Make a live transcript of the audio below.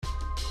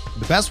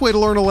The best way to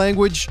learn a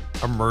language?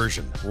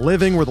 Immersion.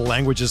 Living where the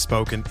language is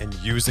spoken and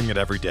using it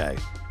every day.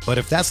 But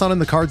if that's not in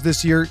the cards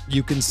this year,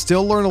 you can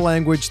still learn a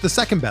language the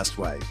second best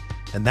way,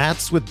 and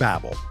that's with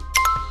Babbel.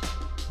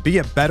 Be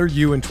a better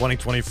you in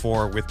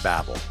 2024 with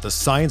Babbel, the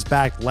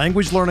science-backed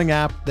language learning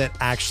app that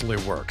actually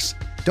works.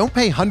 Don't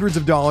pay hundreds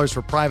of dollars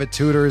for private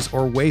tutors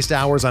or waste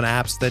hours on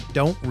apps that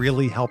don't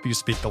really help you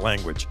speak the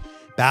language.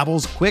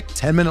 Babbel's quick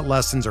 10-minute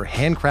lessons are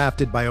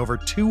handcrafted by over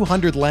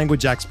 200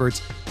 language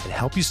experts and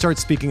help you start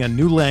speaking a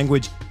new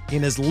language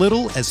in as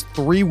little as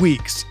 3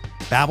 weeks.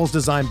 Babbel's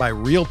designed by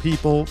real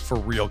people for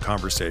real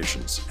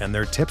conversations, and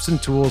their tips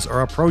and tools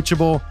are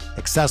approachable,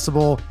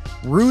 accessible,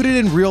 rooted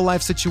in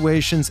real-life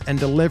situations, and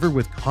delivered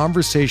with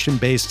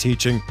conversation-based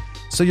teaching,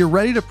 so you're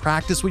ready to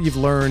practice what you've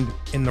learned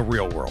in the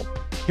real world.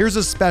 Here's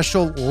a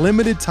special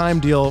limited-time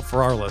deal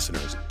for our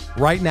listeners.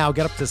 Right now,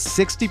 get up to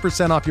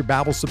 60% off your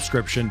Babbel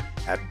subscription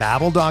at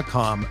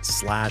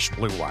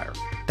babbel.com/BlueWire.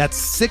 That's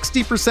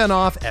 60%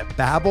 off at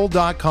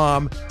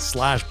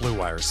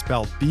babbel.com/BlueWire,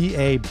 spelled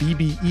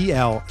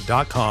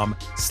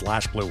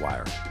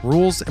BABBEL.com/BlueWire.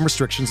 Rules and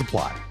restrictions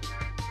apply.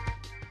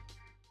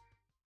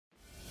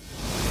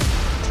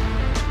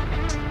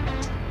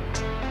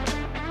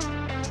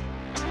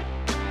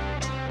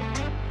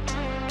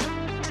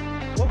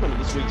 Welcome to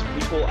this week's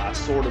People I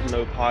Sort of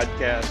Know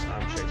podcast.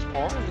 I'm Chase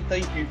Parham, and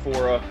thank you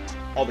for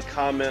all the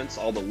comments,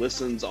 all the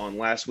listens on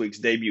last week's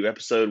debut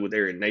episode with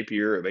Aaron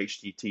Napier of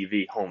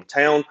HGTV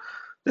Hometown.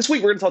 This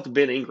week, we're going to talk to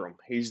Ben Ingram.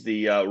 He's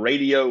the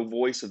radio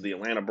voice of the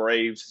Atlanta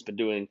Braves. He's been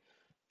doing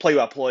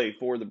play-by-play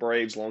for the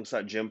Braves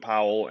alongside Jim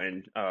Powell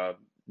and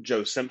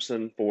Joe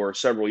Simpson for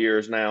several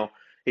years now.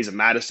 He's a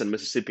Madison,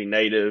 Mississippi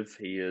native.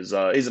 He's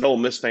an Ole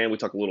Miss fan. We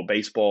talk a little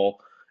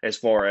baseball as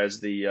far as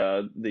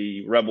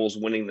the Rebels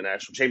winning the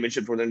national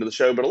championship toward the end of the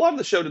show. But a lot of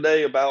the show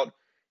today about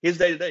his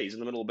day-to-day. He's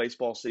in the middle of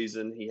baseball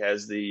season. He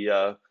has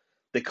the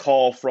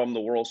call from the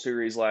World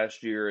Series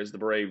last year as the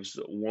Braves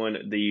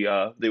won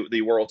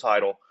the world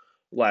title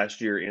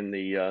last year in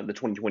the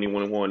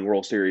 2021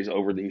 World Series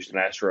over the Houston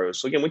Astros.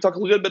 So again, we talk a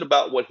little bit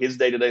about what his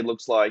day-to-day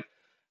looks like,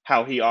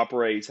 how he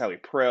operates, how he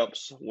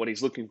preps, what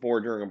he's looking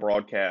for during a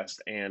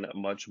broadcast, and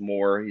much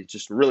more. He's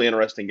just a really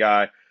interesting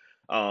guy.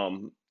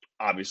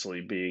 Obviously,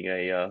 being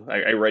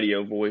a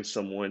radio voice,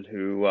 someone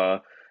who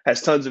has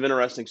tons of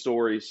interesting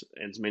stories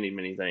and many,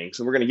 many things.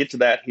 So we're going to get to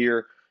that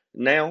here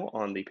now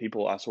on the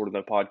People I Sort of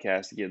Know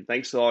podcast. Again,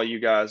 thanks to all you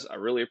guys. I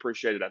really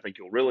appreciate it. I think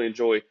you'll really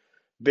enjoy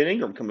Ben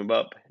Ingram coming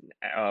up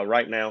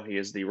right now. He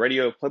is the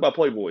radio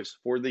play-by-play voice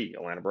for the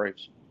Atlanta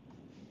Braves.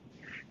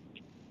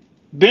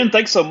 Ben,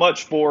 thanks so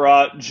much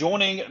for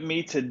joining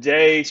me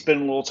today,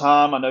 spending a little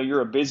time. I know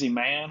you're a busy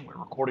man. We're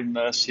recording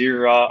this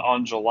here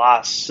on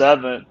July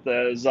 7th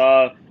as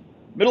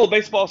middle of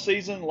baseball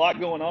season, a lot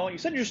going on. You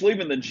said you're just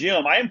leaving the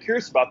gym. I am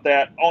curious about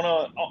that.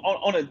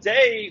 On a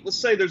day, let's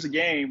say there's a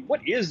game, what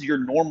is your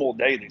normal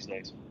day these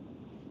days?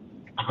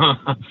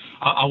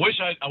 I wish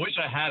I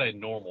had a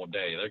normal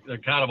day. They're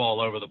kind of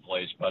all over the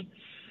place, but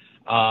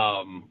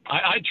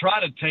I try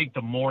to take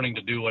the morning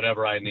to do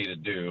whatever I need to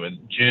do, at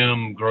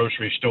gym,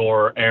 grocery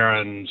store,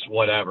 errands,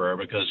 whatever,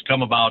 because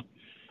come about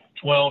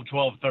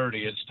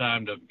 12:30, it's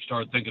time to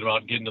start thinking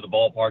about getting to the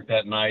ballpark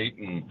that night.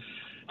 And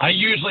I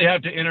usually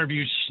have to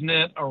interview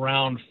SNIT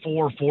around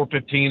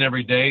 4:15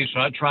 every day, so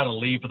I try to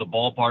leave for the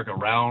ballpark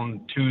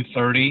around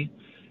 2:30,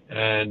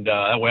 and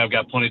that way I've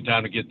got plenty of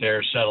time to get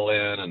there, settle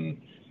in,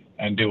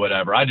 and do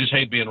whatever. I just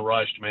hate being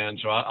rushed, man,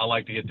 so I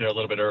like to get there a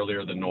little bit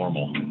earlier than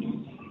normal.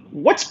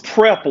 What's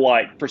prep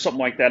like for something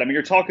like that? I mean,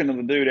 you're talking to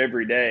the dude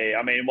every day.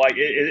 I mean, like,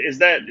 is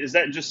that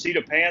just seat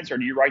of pants, or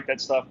do you write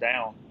that stuff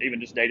down, even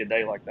just day to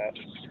day like that?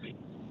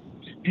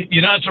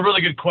 You know, it's a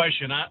really good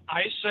question.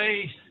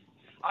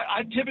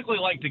 I typically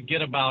like to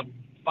get about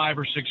 5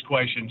 or 6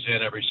 questions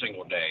in every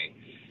single day,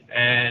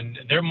 and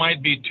there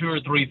might be 2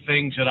 or 3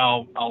 things that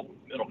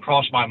it'll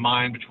cross my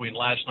mind between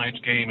last night's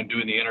game and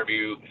doing the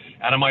interview,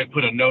 and I might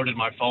put a note in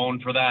my phone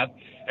for that.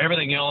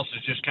 Everything else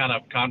is just kind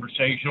of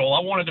conversational.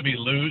 I want it to be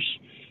loose.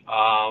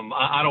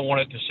 I don't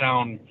want it to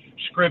sound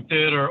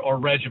scripted or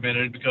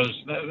regimented, because,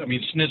 I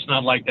mean, SNIT's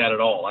not like that at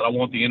all. I don't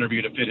want the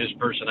interview to fit his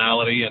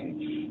personality,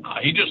 and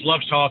he just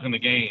loves talking the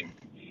game.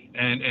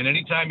 And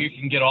anytime you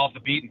can get off the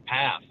beaten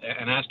path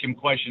and ask him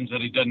questions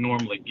that he doesn't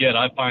normally get,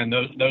 I find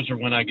those are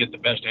when I get the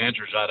best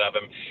answers out of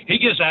him. He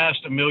gets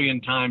asked a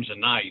million times a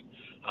night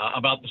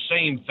about the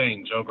same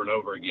things over and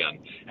over again.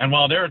 And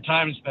while there are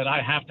times that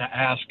I have to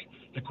ask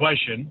the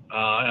question,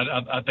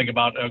 I think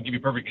about, I'll give you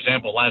a perfect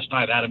example. Last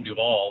night, Adam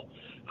Duvall,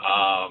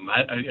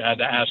 I had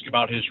to ask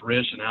about his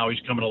wrist and how he's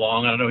coming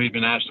along. I know he'd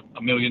been asked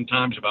a million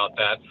times about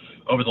that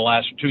over the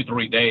last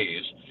 2-3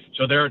 days.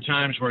 So there are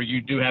times where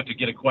you do have to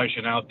get a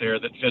question out there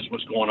that fits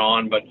what's going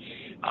on. But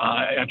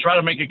I try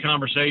to make it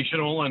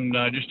conversational and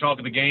just talk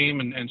of the game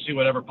and see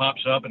whatever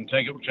pops up and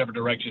take it whichever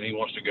direction he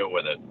wants to go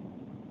with it.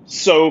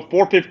 So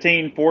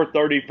 4:15,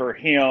 4:30 for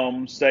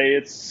him, say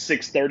it's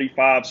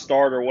 6:35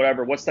 start or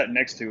whatever. What's that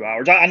next 2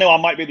 hours? I know I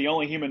might be the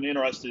only human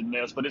interested in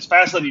this, but it's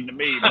fascinating to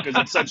me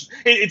because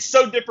it's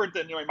so different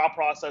than my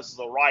process as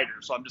a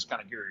writer. So I'm just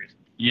kind of curious.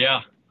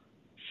 Yeah.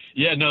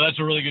 Yeah, no, that's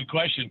a really good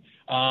question.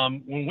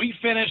 When we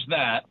finish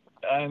that,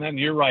 and then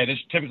you're right,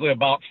 it's typically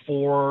about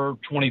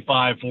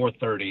 4:25,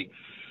 4:30.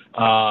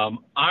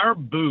 Our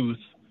booth,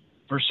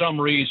 for some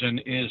reason,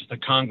 is the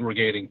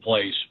congregating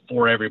place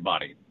for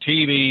everybody.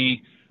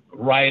 TV,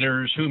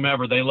 writers,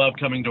 whomever, they love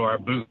coming to our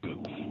booth.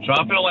 So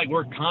I feel like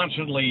we're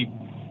constantly,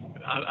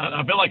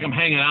 I feel like I'm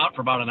hanging out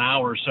for about an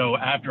hour or so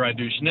after I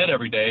do SNIT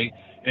every day.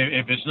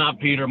 If it's not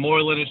Peter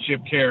Moylan, it's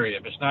Chip Carey.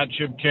 If it's not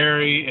Chip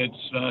Carey,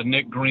 it's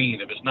Nick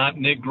Green. If it's not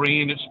Nick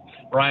Green, it's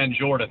Brian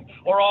Jordan,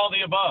 or all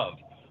the above.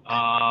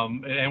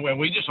 And when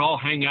we just all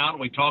hang out and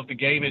we talk the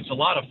game, it's a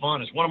lot of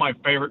fun. It's one of my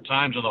favorite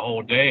times of the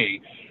whole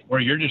day, where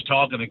you're just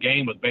talking the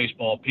game with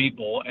baseball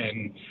people.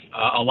 And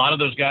a lot of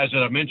those guys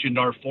that I mentioned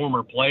are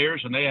former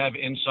players, and they have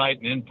insight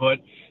and input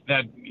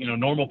that, you know,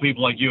 normal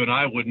people like you and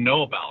I wouldn't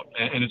know about.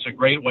 And it's a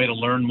great way to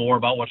learn more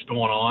about what's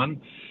going on.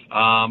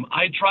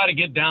 I try to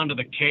get down to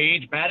the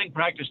cage. Batting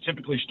practice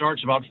typically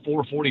starts about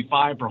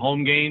 4:45 for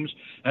home games.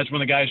 That's when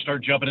the guys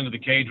start jumping into the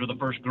cage with the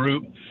first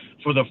group.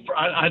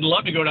 I'd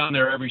love to go down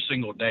there every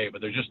single day,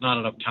 but there's just not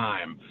enough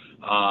time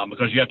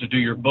because you have to do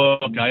your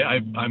book.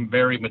 I'm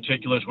very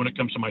meticulous when it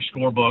comes to my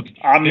scorebook.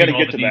 I'm going to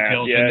get to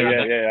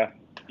that.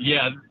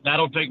 Yeah,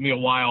 that'll take me a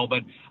while,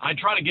 but I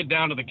try to get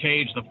down to the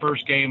cage the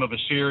first game of a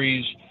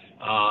series,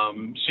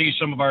 see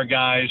some of our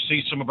guys,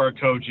 see some of our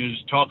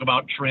coaches, talk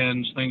about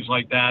trends, things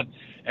like that,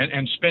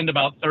 and spend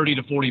about 30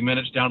 to 40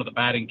 minutes down to the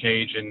batting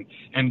cage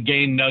and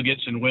gain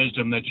nuggets and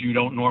wisdom that you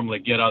don't normally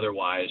get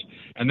otherwise.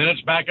 And then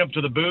it's back up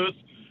to the booth.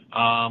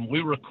 We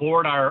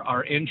record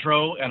our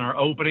intro and our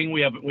opening.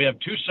 We have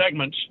two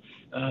segments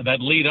that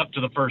lead up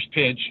to the first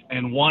pitch,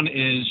 and one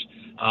is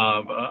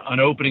an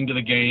opening to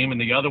the game,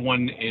 and the other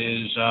one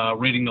is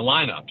reading the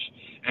lineups.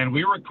 And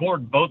we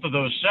record both of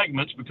those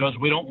segments because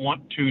we don't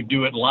want to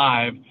do it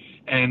live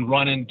and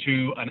run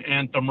into an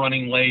anthem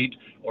running late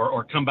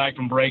or come back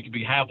from break and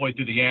be halfway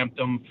through the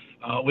anthem.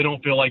 We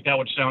don't feel like that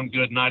would sound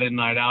good night in,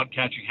 night out,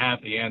 catching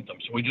half the anthem.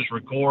 So we just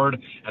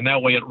record, and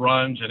that way it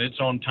runs and it's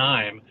on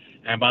time.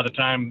 And by the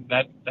time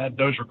that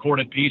those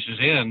recorded pieces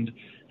end,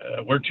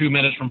 we're 2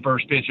 minutes from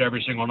first pitch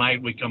every single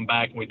night. We come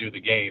back and we do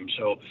the game.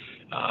 So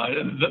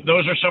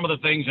those are some of the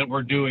things that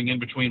we're doing in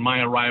between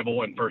my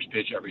arrival and first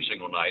pitch every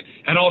single night.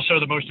 And also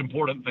the most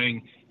important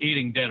thing,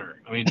 eating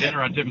dinner. I mean,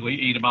 dinner I typically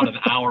eat about an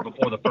hour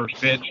before the first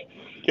pitch.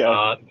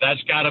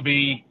 That's got to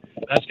be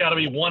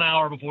 1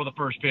 hour before the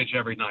first pitch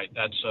every night.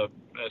 That's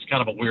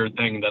kind of a weird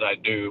thing that I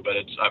do, but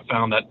I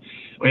found that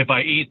if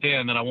I eat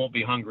then I won't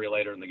be hungry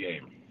later in the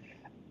game.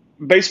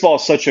 Baseball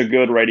is such a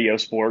good radio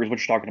sport, is what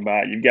you're talking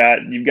about. You've got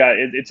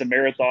it's a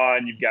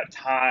marathon. You've got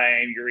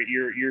time.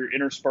 You're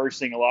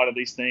interspersing a lot of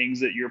these things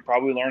that you're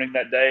probably learning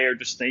that day or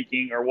just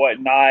thinking or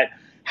whatnot.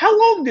 How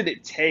long did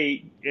it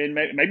take, and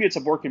maybe it's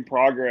a work in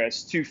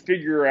progress, to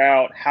figure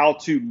out how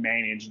to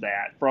manage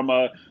that from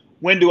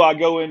when do I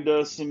go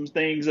into some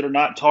things that are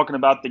not talking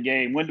about the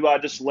game? When do I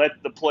just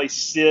let the place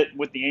sit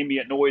with the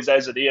ambient noise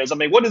as it is? I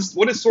mean, what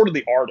is sort of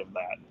the art of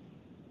that?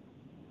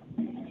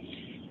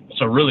 It's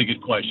a really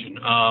good question.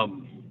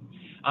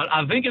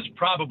 I think it's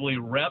probably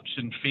reps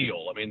and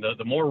feel. I mean,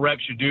 the more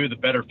reps you do, the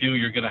better feel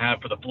you're going to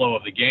have for the flow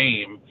of the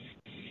game.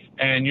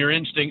 And your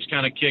instincts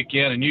kind of kick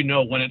in, and you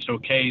know when it's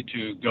okay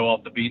to go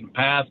off the beaten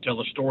path,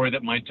 tell a story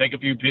that might take a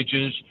few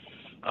pitches.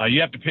 You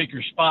have to pick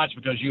your spots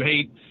because you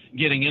hate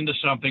getting into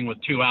something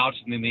with 2 outs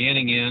and then the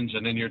inning ends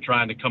and then you're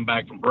trying to come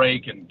back from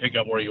break and pick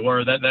up where you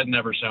were. That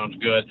never sounds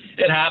good.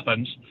 It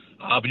happens,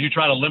 but you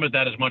try to limit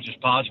that as much as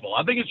possible.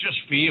 I think it's just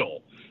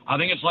feel. I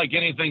think it's like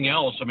anything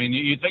else. I mean,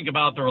 you think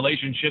about the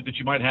relationship that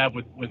you might have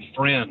with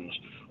friends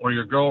or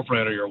your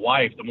girlfriend or your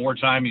wife. The more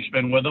time you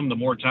spend with them, the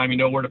more time you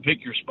know where to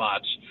pick your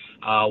spots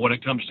when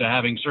it comes to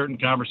having certain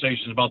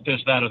conversations about this,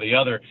 that, or the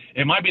other.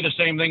 It might be the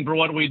same thing for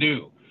what we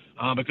do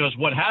because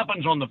what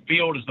happens on the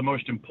field is the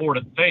most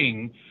important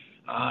thing,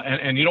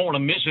 and you don't want to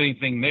miss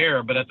anything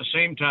there. But at the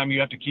same time, you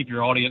have to keep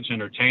your audience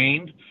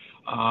entertained.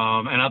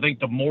 And I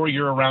think the more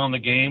you're around the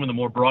game and the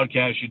more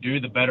broadcasts you do,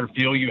 the better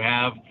feel you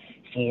have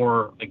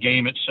for the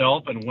game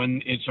itself and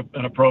when it's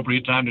an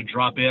appropriate time to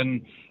drop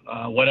in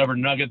whatever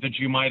nugget that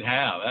you might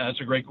have.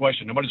 That's a great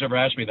question. Nobody's ever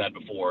asked me that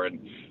before. And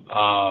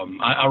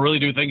I really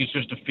do think it's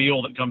just a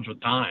feel that comes with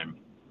time.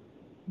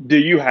 Do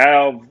you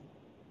have,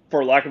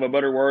 for lack of a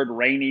better word,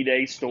 rainy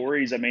day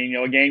stories? I mean,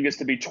 a game gets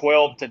to be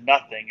 12-0.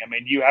 I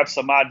mean, do you have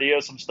some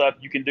ideas, some stuff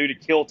you can do to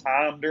kill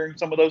time during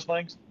some of those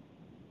things?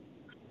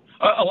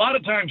 A lot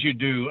of times you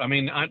do. I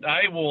mean,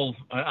 I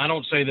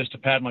don't say this to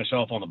pat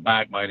myself on the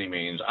back by any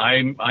means.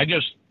 I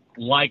just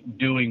like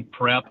doing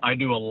prep. I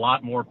do a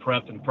lot more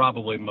prep than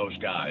probably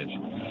most guys.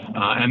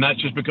 And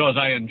that's just because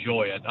I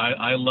enjoy it.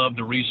 I love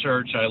the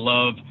research. I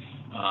love,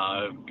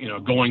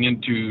 going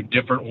into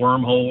different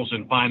wormholes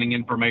and finding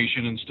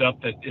information and stuff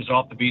that is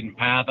off the beaten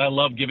path. I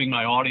love giving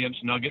my audience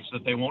nuggets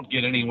that they won't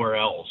get anywhere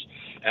else.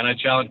 And I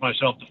challenge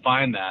myself to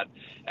find that.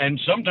 And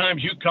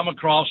sometimes you come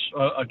across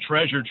a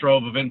treasure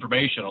trove of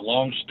information, a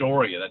long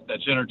story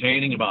that's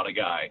entertaining about a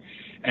guy.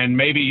 And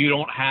maybe you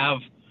don't have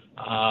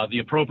the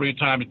appropriate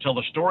time to tell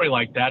the story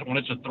like that when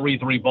it's a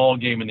 3-3 ball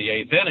game in the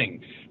 8th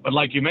inning. But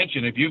like you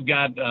mentioned, if you've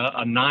got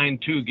a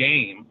 9-2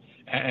 game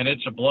and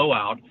it's a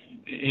blowout,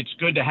 it's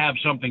good to have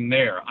something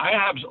there. I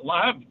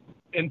have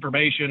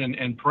information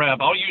and prep.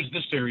 I'll use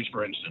this series,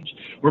 for instance.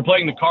 We're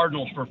playing the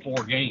Cardinals for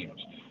 4 games.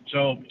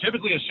 So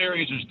typically a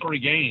series is 3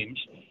 games.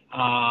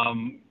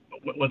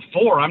 With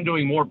 4, I'm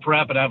doing more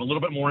prep and I have a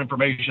little bit more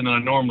information than I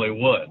normally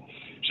would.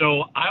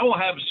 So I will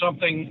have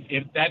something,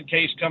 if that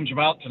case comes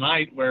about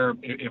tonight, where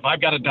if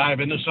I've got to dive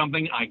into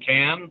something, I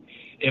can.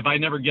 If I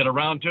never get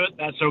around to it,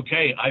 that's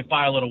okay. I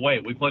file it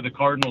away. We play the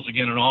Cardinals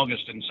again in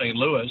August in St.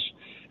 Louis,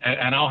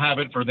 and I'll have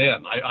it for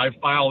then. I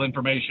file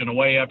information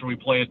away after we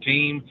play a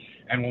team,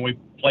 and when we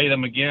play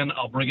them again,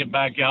 I'll bring it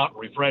back out,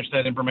 refresh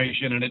that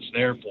information, and it's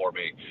there for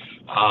me.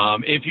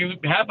 If you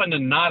happen to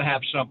not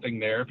have something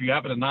there, if you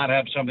happen to not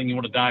have something you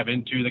want to dive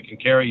into that can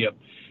carry you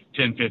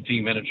 10,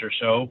 15 minutes or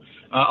so,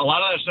 a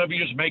lot of that stuff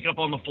you just make up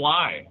on the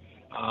fly.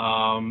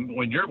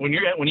 When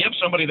you have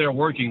somebody there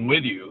working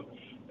with you,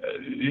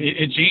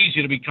 it's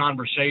easy to be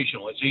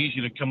conversational. It's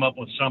easy to come up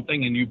with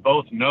something, and you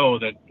both know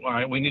that, all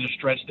right, we need to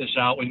stretch this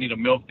out. We need to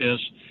milk this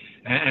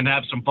and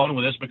have some fun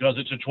with this because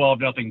it's a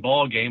 12-0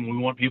 ball game. And we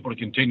want people to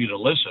continue to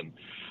listen.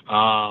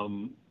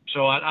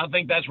 So I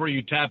think that's where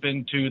you tap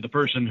into the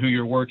person who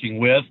you're working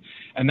with,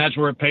 and that's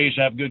where it pays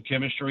to have good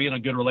chemistry and a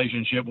good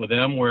relationship with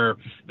them, where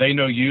they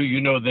know you, you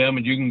know them,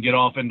 and you can get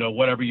off into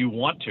whatever you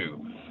want to.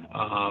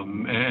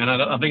 And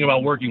I think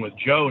about working with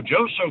Joe.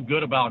 Joe's so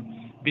good about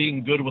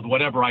being good with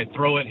whatever I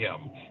throw at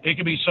him. It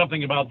could be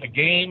something about the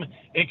game.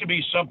 It could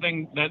be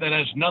something that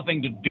has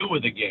nothing to do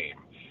with the game.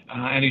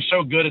 And he's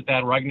so good at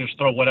that where I can just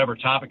throw whatever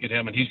topic at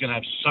him and he's going to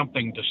have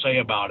something to say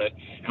about it,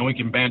 and we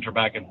can banter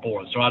back and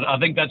forth. So I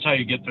think that's how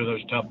you get through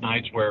those tough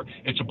nights where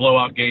it's a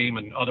blowout game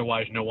and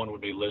otherwise no one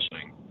would be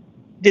listening.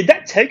 Did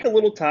that take a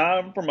little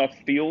time from a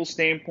feel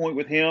standpoint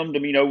with him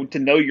to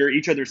know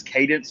each other's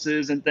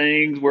cadences and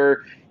things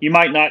where you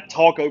might not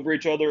talk over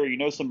each other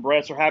or some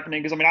breaths are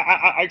happening? Because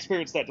I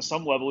experienced that to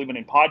some level even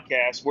in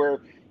podcasts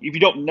where if you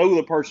don't know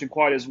the person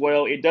quite as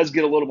well, it does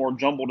get a little more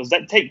jumbled. Does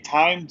that take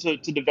time to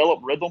develop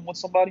rhythm with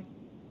somebody?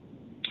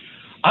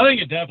 I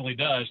think it definitely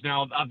does.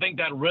 Now, I think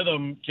that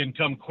rhythm can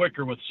come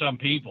quicker with some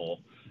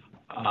people.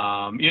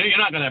 You're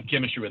not going to have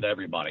chemistry with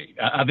everybody.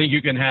 I think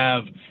you can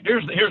have –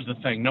 here's the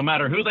thing. No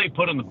matter who they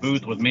put in the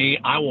booth with me,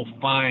 I will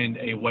find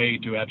a way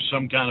to have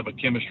some kind of a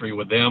chemistry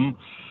with them.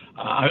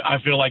 I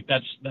feel like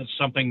that's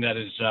something that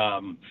is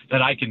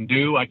that I can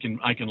do. I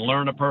can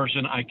learn a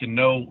person. I can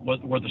know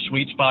where the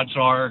sweet spots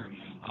are.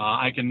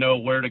 I can know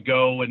where to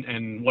go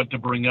and what to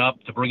bring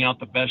up to bring out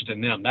the best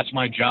in them. That's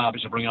my job,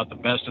 is to bring out the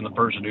best in the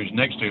person who's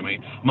next to me,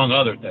 among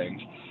other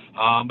things.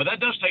 But that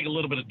does take a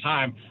little bit of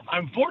time.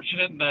 I'm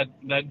fortunate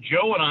that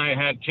Joe and I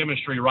had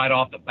chemistry right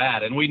off the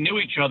bat, and we knew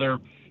each other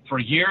for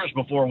years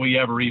before we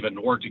ever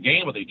even worked a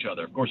game with each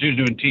other. Of course, he was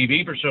doing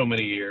TV for so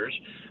many years.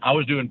 I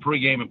was doing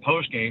pregame and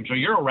postgame, so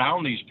you're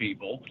around these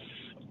people.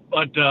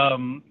 But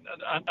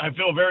I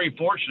feel very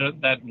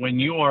fortunate that when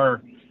you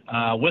are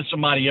with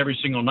somebody every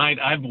single night,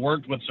 I've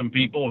worked with some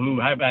people who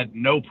have had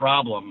no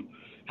problem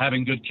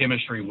having good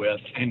chemistry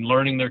with and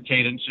learning their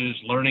cadences,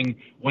 learning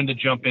when to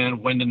jump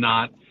in, when to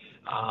not.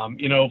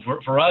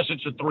 For us,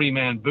 it's a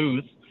 3-man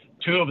booth.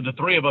 2 of the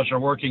 3 of us are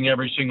working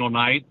every single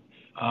night.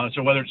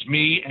 So whether it's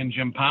me and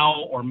Jim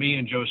Powell or me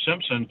and Joe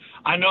Simpson,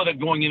 I know that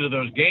going into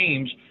those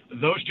games,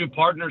 those 2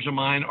 partners of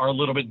mine are a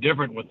little bit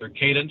different with their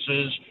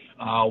cadences,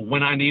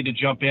 when I need to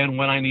jump in,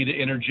 when I need to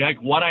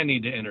interject, what I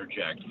need to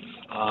interject.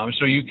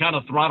 So you kind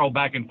of throttle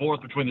back and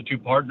forth between the 2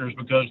 partners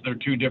because they're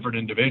 2 different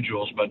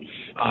individuals. But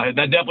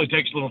that definitely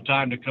takes a little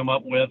time to come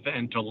up with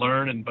and to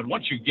learn. But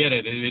once you get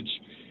it,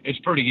 it's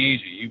pretty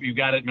easy. You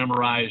got it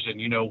memorized,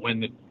 and you know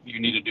when you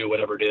need to do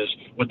whatever it is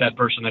with that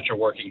person that you're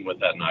working with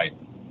that night.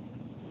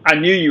 I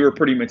knew you were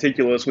pretty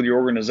meticulous with your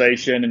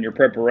organization and your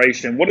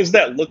preparation. What does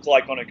that look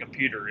like on a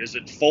computer? Is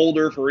it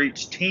folder for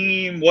each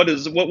team? What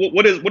is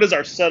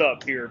our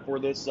setup here for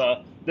this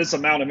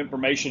amount of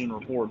information and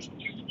reports?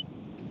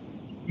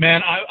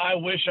 Man, I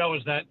wish I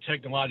was that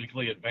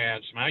technologically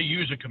advanced. I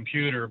use a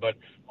computer, but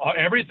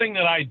everything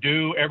that I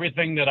do,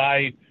 everything that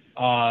I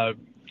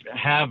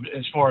have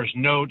as far as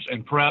notes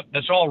and prep,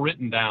 that's all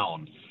written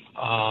down.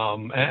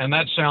 And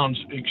that sounds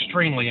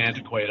extremely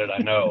antiquated, I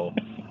know.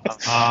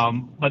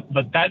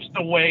 But that's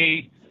the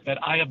way that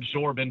I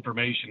absorb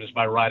information, is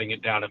by writing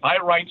it down. If I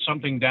write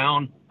something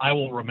down, I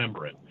will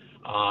remember it.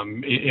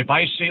 If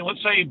I see,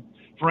 let's say,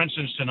 for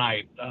instance,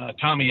 tonight,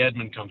 Tommy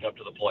Edman comes up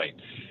to the plate.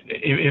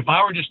 If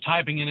I were just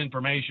typing in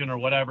information or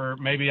whatever,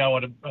 maybe I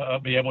would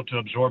be able to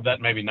absorb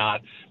that, maybe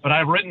not. But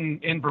I've written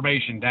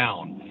information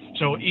down.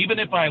 So even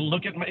if I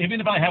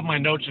have my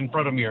notes in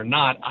front of me or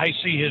not, I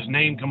see his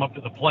name come up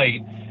to the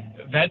plate.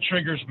 That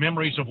triggers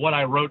memories of what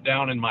I wrote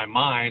down in my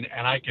mind,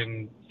 and I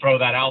can throw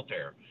that out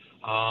there.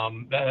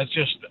 That's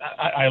just,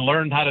 I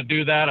learned how to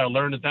do that. I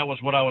learned that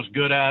was what I was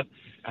good at,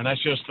 and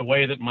that's just the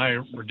way that my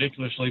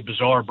ridiculously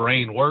bizarre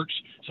brain works.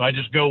 So I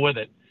just go with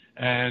it.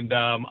 And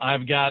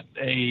I've got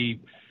a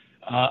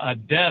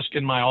desk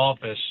in my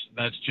office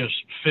that's just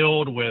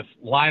filled with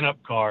lineup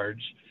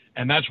cards,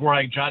 and that's where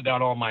I jot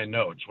down all my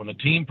notes. When the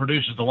team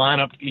produces the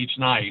lineup each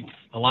night,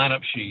 the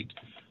lineup sheet,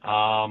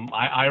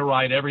 I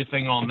write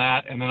everything on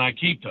that, and then I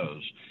keep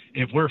those.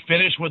 If we're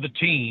finished with the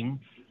team,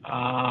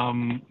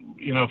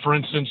 for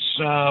instance,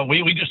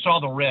 we just saw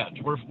the Reds.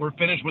 We're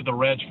finished with the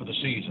Reds for the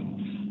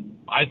season.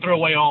 I throw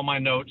away all my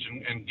notes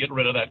and get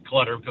rid of that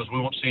clutter because we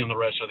won't see them the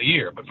rest of the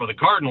year. But for the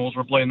Cardinals,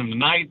 we're playing them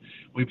tonight.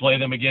 We play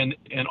them again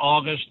in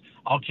August.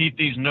 I'll keep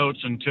these notes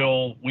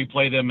until we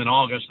play them in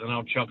August, and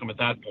I'll chuck them at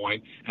that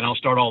point, and I'll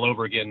start all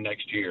over again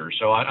next year.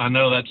 So I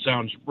know that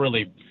sounds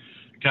really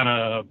kind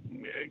of,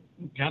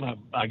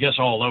 I guess,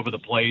 all over the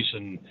place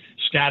and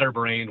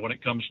scatterbrained when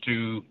it comes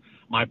to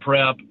my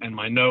prep and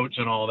my notes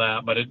and all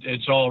that. But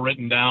it's all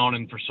written down,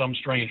 and for some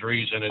strange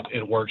reason,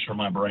 it works for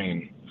my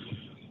brain.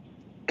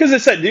 Because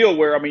it's that deal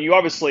where, you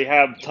obviously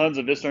have tons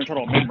of this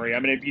internal memory.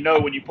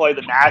 If when you play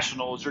the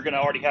Nationals, you're going to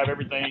already have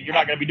everything. You're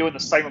not going to be doing the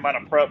same amount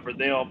of prep for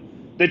them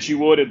that you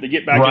would if they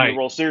get back into the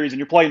World Series and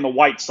you're playing the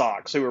White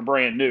Sox, who are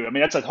brand new.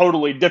 That's a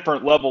totally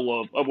different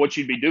level of what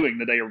you'd be doing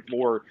the day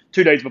before,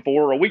 2 days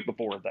before, or a week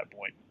before at that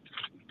point.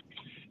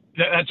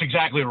 That's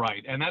exactly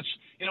right. And that's,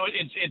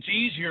 it's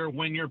easier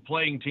when you're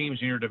playing teams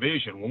in your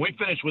division. When we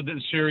finish with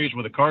this series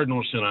with the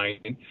Cardinals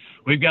tonight,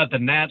 we've got the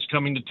Nats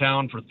coming to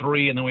town for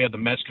 3, and then we have the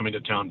Mets coming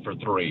to town for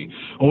 3.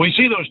 Well, we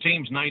see those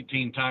teams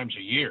 19 times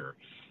a year.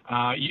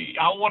 I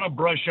want to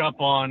brush up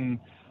on,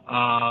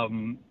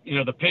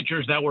 the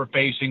pitchers that we're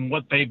facing,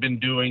 what they've been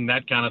doing,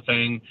 that kind of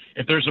thing.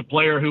 If there's a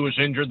player who was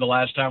injured the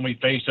last time we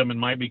faced them and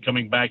might be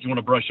coming back, you want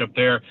to brush up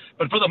there.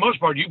 But for the most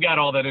part, you've got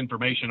all that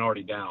information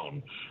already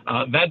down.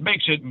 That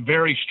makes it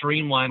very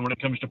streamlined when it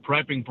comes to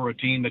prepping for a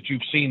team that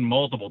you've seen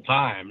multiple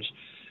times.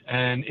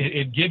 And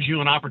it gives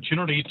you an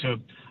opportunity to,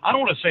 I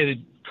don't want to say that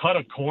cut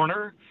a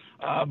corner,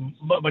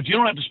 but you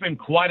don't have to spend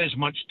quite as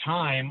much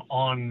time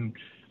on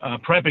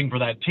prepping for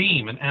that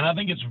team. And I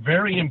think it's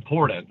very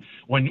important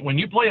when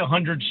you play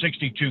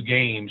 162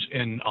 games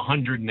in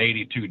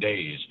 182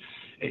 days,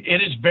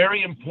 it is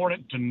very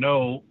important to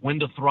know when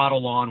to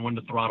throttle on, when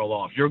to throttle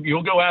off.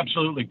 You'll go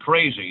absolutely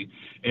crazy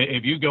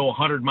if you go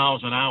 100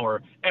 miles an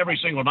hour every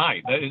single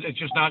night. It's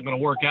just not going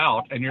to work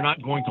out, and you're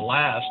not going to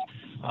last.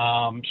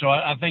 So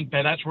I think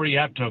that's where you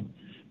have to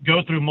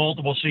go through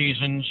multiple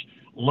seasons,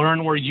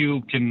 learn where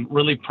you can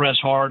really press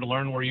hard,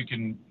 learn where you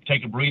can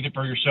take a breather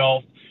for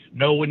yourself,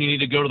 know when you need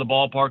to go to the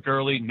ballpark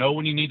early, know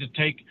when you need to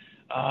take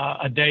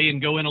a day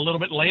and go in a little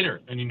bit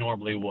later than you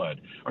normally would,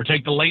 or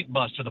take the late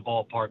bus to the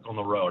ballpark on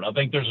the road. I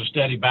think there's a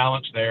steady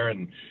balance there,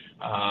 and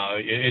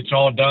it's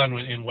all done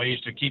in ways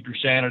to keep your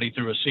sanity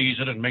through a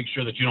season and make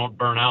sure that you don't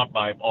burn out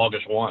by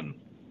August 1.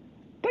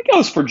 That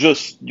goes for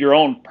just your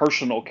own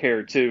personal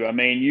care, too.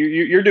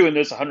 You're doing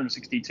this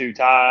 162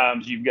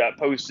 times. You've got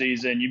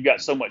postseason. You've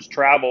got so much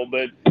travel.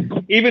 But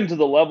even to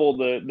the level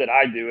that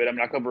I do it,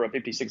 I cover a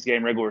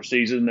 56-game regular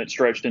season that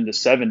stretched into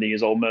 70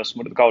 as Ole Miss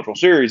went to the College World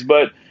Series.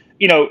 But,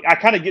 I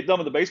kind of get done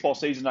with the baseball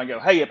season and I go,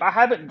 hey, if I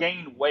haven't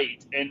gained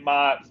weight and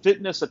my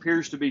fitness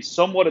appears to be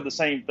somewhat of the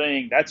same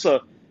thing, that's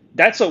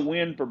a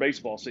win for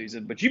baseball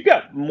season. But you've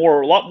got a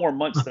lot more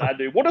months than I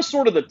do. What are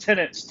sort of the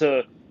tenets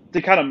to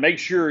kind of make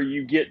sure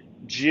you get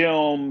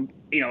gym,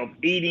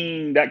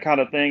 eating, that kind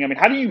of thing?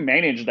 How do you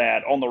manage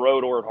that on the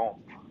road or at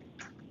home?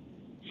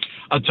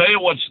 I'll tell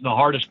you what's the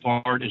hardest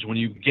part is when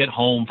you get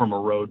home from a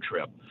road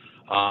trip.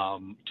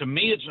 To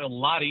me, it's a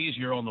lot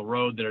easier on the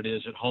road than it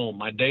is at home.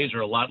 My days are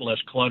a lot less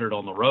cluttered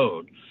on the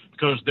road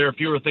because there are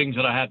fewer things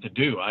that I have to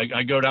do.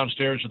 I go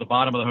downstairs to the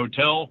bottom of the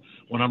hotel.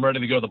 When I'm ready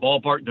to go to the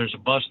ballpark, there's a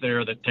bus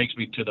there that takes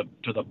me to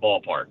the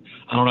ballpark.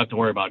 I don't have to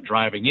worry about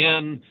driving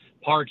in,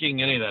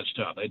 parking, any of that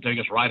stuff. They take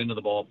us right into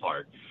the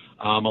ballpark.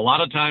 A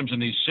lot of times in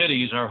these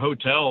cities, our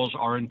hotels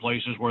are in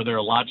places where there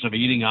are lots of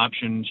eating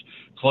options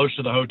close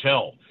to the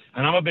hotel.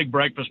 And I'm a big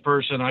breakfast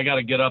person. I got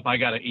to get up. I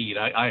got to eat.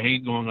 I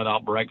hate going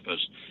without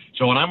breakfast.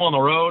 So when I'm on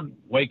the road,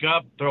 wake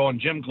up, throw on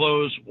gym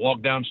clothes,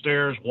 walk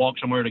downstairs, walk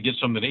somewhere to get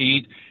something to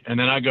eat, and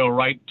then I go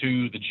right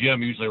to the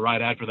gym, usually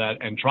right after that,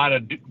 and try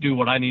to do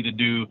what I need to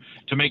do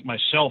to make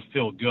myself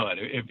feel good.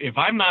 If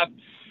I'm not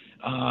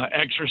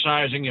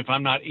exercising, if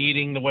I'm not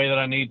eating the way that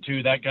I need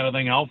to, that kind of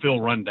thing, I'll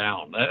feel run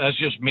down. That's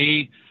just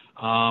me.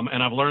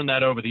 And I've learned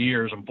that over the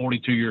years. I'm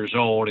 42 years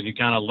old, and you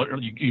kind of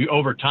learn,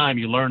 over time,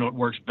 you learn what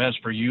works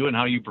best for you and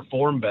how you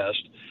perform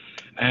best.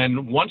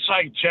 And once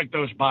I check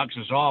those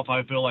boxes off,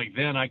 I feel like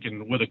then I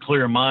can, with a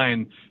clear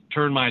mind,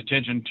 turn my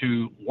attention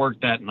to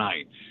work that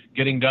night,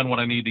 getting done what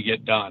I need to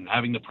get done,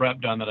 having the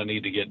prep done that I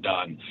need to get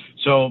done.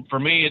 So for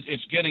me,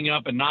 it's getting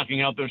up and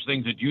knocking out those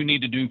things that you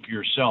need to do for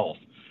yourself.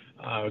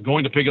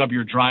 Going to pick up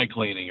your dry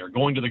cleaning or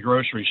going to the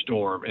grocery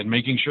store and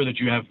making sure that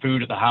you have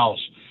food at the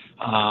house.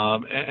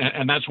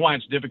 And that's why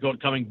it's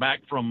difficult coming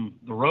back from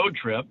the road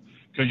trip,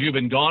 because you've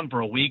been gone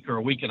for a week or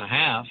a week and a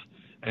half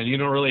and you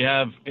don't really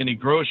have any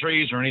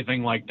groceries or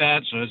anything like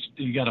that. So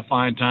you got to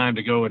find time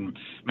to go and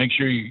make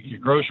sure you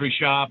grocery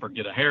shop or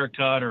get a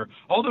haircut or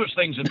all those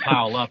things that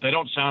pile up. They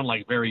don't sound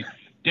like very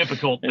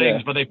difficult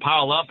things, but they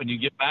pile up and you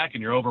get back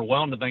and you're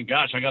overwhelmed and think,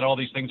 gosh, I got all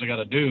these things I got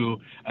to do,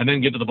 and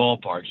then get to the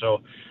ballpark.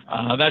 So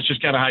that's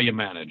just kind of how you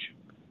manage.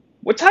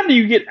 What time do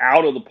you get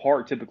out of the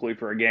park typically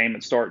for a game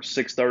that starts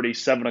 6:30,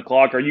 7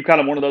 o'clock? Are you kind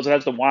of one of those that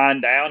has to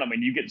wind down? I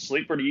mean, you get to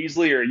sleep pretty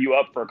easily, or are you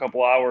up for a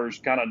couple hours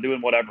kind of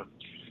doing whatever?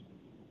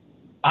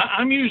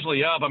 I'm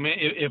usually up. I mean,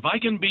 if I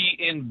can be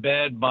in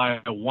bed by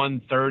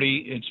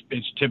 1:30,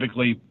 it's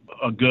typically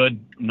a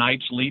good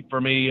night's sleep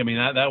for me. I mean,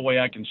 that way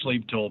I can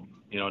sleep till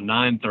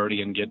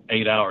 9:30 and get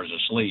 8 hours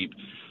of sleep.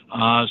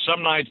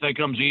 Some nights that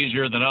comes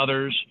easier than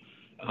others.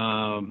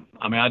 I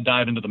mean, I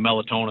dive into the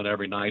melatonin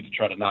every night to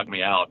try to knock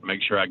me out and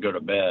make sure I go to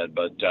bed.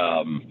 But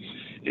I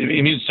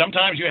mean,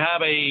 sometimes you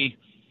have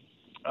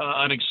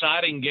an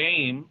exciting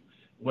game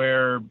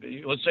where,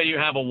 let's say you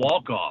have a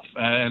walk-off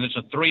and it's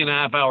a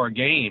 3.5 hour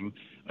game.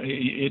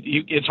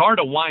 It's hard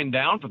to wind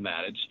down from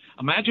that.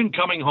 Imagine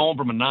coming home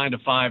from a 9 to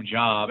 5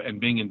 job and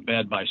being in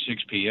bed by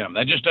 6 p.m.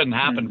 That just doesn't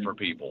happen for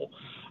people.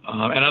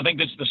 And I think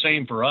that's the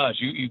same for us.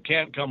 You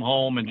can't come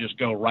home and just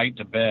go right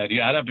to bed.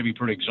 I'd have to be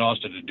pretty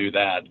exhausted to do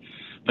that.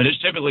 But it's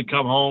typically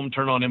come home,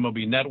 turn on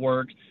MLB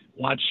Network,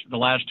 watch the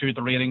last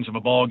 2-3 innings of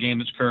a ball game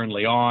that's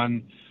currently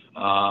on,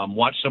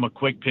 watch some of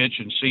Quick Pitch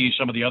and see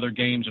some of the other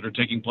games that are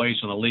taking place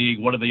in the league.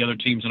 What do the other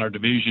teams in our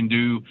division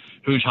do?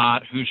 Who's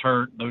hot? Who's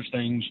hurt? Those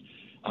things.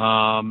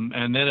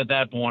 And then at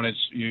that point,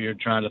 you're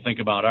trying to think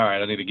about, all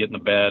right, I need to get in the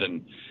bed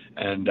and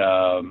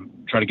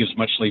try to get as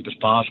much sleep as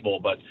possible.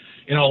 But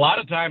a lot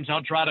of times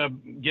I'll try to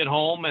get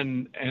home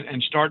and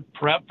start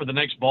prep for the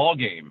next ball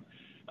game.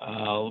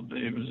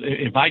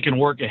 If I can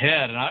work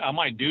ahead, and I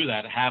might do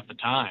that half the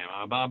time.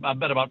 I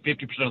bet about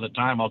 50% of the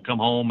time I'll come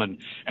home and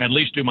at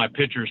least do my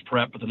pitcher's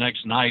prep for the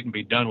next night and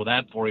be done with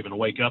that before I even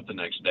wake up the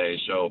next day.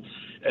 So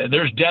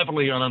there's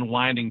definitely an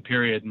unwinding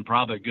period and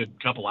probably a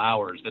good couple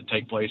hours that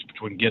take place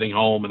between getting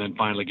home and then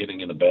finally getting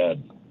into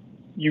bed.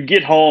 You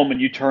get home and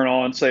you turn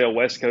on, say, a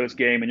West Coast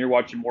game and you're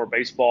watching more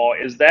baseball.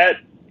 Is that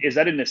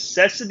a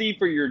necessity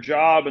for your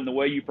job and the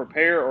way you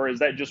prepare, or is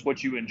that just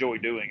what you enjoy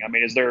doing? I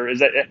mean,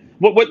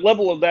 what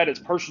level of that is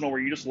personal,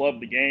 where you just love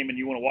the game and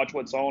you want to watch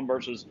what's on,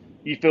 versus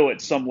you feel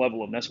it's some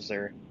level of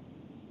necessary?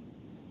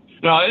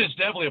 No, it's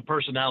definitely a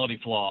personality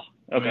flaw.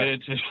 Okay. I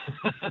mean,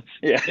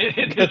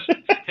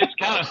 it's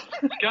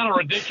kind of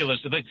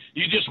ridiculous to think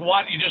you just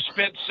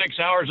spent 6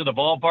 hours at the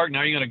ballpark.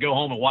 Now you're going to go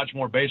home and watch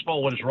more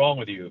baseball. What is wrong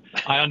with you?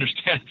 I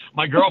understand.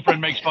 My girlfriend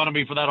makes fun of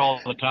me for that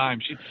all the time.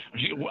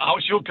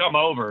 She'll come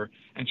over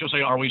and she'll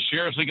say, "Are we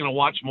seriously going to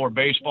watch more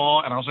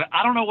baseball?" And I'll say,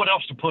 "I don't know what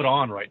else to put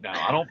on right now.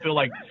 I don't feel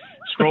like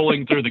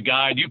scrolling through the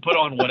guide. You put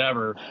on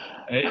whatever."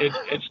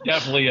 It's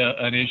definitely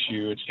an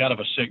issue. It's kind of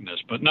a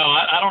sickness. But no,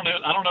 I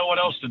don't know what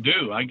else to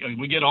do.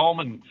 We get home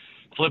and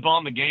flip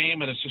on the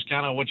game, and it's just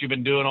kind of what you've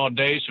been doing all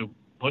day. So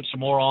put some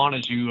more on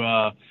as you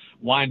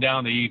wind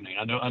down the evening.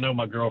 I know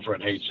my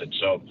girlfriend hates it,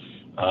 so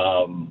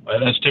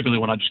that's typically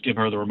when I just give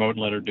her the remote and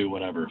let her do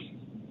whatever.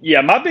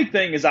 Yeah, my big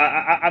thing is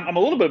I'm a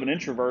little bit of an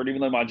introvert,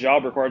 even though my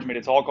job requires me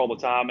to talk all the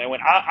time. And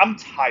when I'm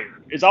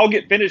tired, is I'll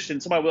get finished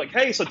and somebody will be like,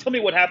 "Hey, so tell me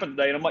what happened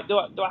today." And I'm like, do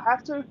I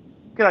have to?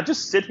 Can I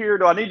just sit here?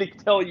 Do I need to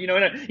tell you?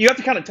 And you have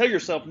to kind of tell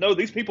yourself, no,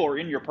 these people are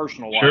in your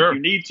personal life. Sure.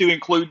 You need to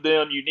include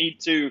them. You need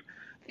to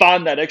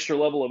find that extra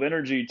level of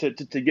energy to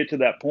get to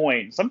that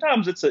point.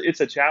 Sometimes it's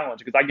a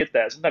challenge, because I get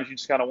that. Sometimes you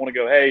just kind of want to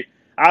go, "Hey,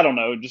 I don't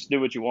know, just do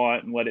what you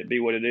want and let it be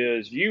what it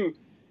is." You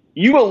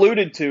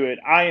alluded to it.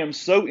 I am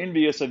so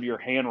envious of your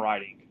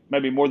handwriting.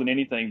 Maybe more than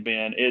anything,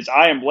 Ben, is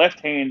I am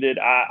left-handed.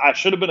 I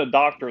should have been a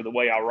doctor the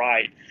way I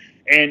write,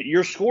 and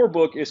your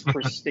scorebook is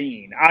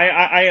pristine.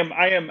 I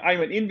am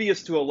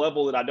envious to a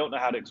level that I don't know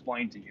how to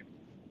explain to you.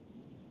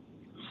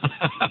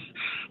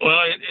 Well,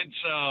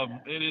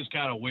 it is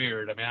kind of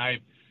weird. I mean,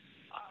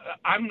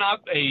 I'm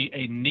not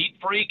a neat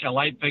freak. I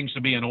like things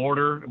to be in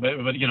order, but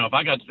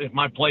if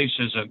my place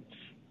isn't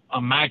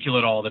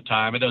immaculate all the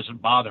time, it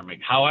doesn't bother me.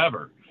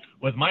 However,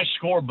 with my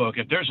scorebook,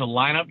 if there's a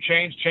lineup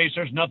change, Chase,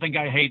 there's nothing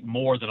I hate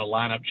more than a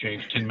lineup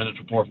change 10 minutes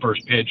before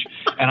first pitch,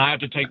 and I have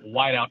to take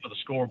white out to the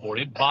scoreboard.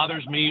 It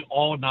bothers me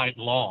all night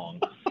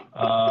long.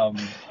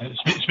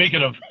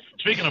 Speaking of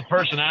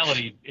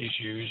personality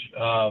issues,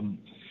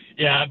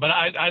 yeah, but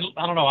I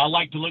don't know. I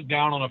like to look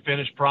down on a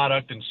finished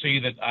product and see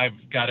that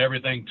I've got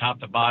everything top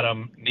to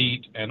bottom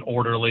neat and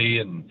orderly,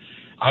 and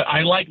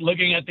I like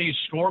looking at these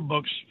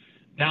scorebooks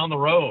down the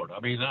road. I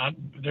mean,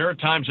 there are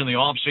times in the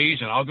off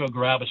season I'll go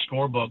grab a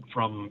scorebook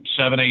from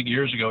 7-8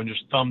 years ago and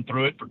just thumb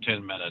through it for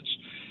 10 minutes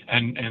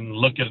and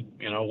look at,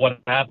 what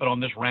happened on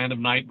this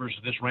random night versus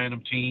this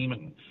random team,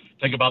 and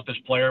think about this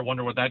player,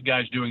 wonder what that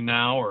guy's doing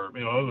now, or,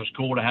 it was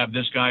cool to have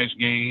this guy's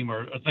game,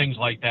 or things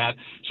like that.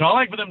 So I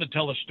like for them to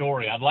tell a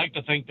story. I'd like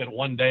to think that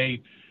one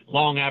day,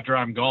 long after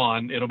I'm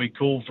gone, it'll be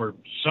cool for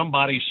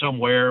somebody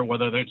somewhere,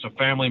 whether it's a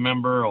family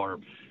member or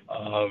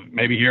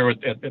maybe here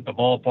at the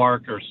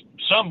ballpark or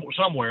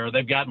somewhere,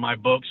 they've got my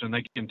books and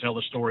they can tell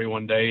the story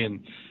one day and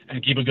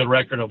keep a good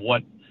record of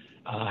what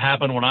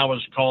happened when I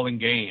was calling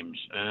games.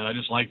 And I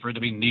just like for it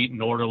to be neat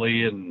and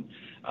orderly, and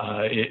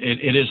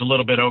it is a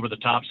little bit over the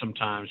top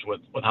sometimes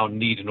with how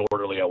neat and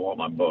orderly I want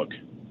my book.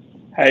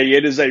 Hey,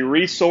 it is a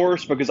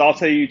resource because I'll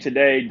tell you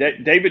today,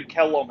 David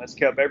Kellum has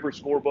kept every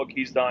scorebook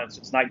he's done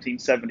since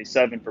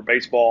 1977 for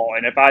baseball.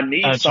 And if I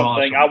need That's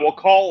something, awesome. I will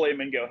call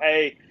him and go,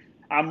 hey,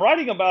 I'm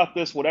writing about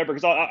this, whatever.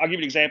 Because I'll give you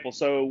an example.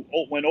 So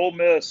when Ole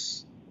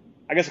Miss,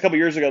 I guess a couple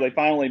years ago, they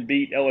finally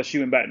beat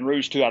LSU in Baton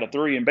Rouge 2 out of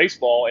 3 in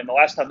baseball. And the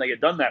last time they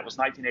had done that was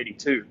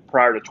 1982,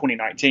 prior to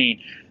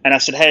 2019. And I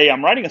said, hey,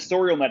 I'm writing a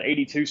story on that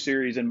 82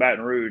 series in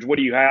Baton Rouge. What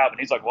do you have? And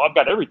he's like, well, I've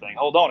got everything.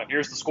 Hold on. And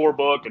here's the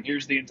scorebook, and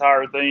here's the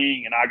entire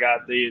thing. And I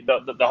got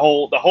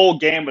the whole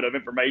gamut of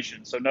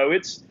information. So no,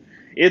 it's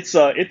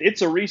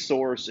a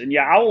resource. And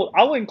yeah,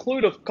 I'll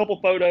include a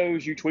couple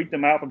photos. You tweet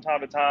them out from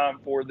time to time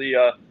for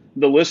the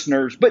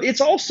listeners, but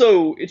it's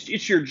also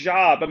it's your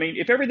job. I mean,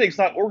 if everything's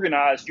not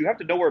organized, you have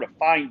to know where to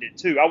find it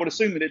too. I would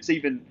assume that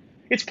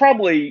it's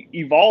probably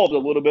evolved a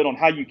little bit on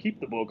how you keep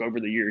the book over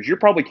the years. You're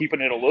probably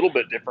keeping it a little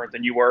bit different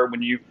than you were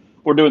when you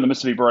were doing the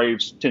Mississippi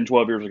Braves 10,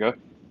 12 years ago.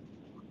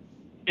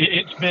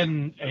 It's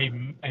been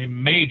a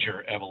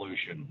major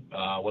evolution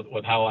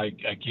with how I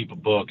keep a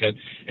book. And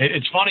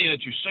it's funny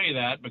that you say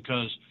that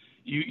because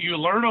you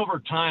learn over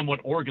time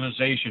what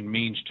organization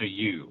means to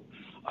you.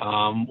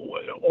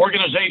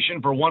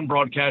 Organization for one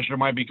broadcaster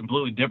might be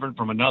completely different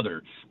from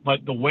another,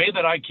 but the way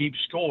that I keep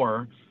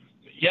score,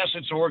 yes,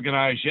 it's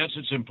organized, yes,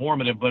 it's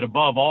informative, but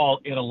above all,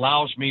 it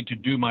allows me to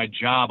do my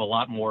job a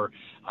lot more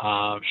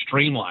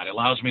streamlined. It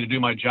allows me to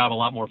do my job a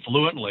lot more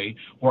fluently,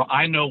 where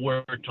I know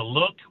where to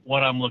look,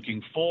 what I'm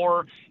looking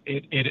for.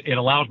 It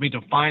allows me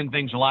to find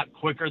things a lot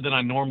quicker than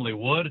I normally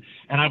would,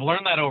 and I've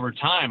learned that over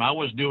time. I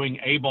was doing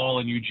A-ball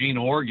in Eugene,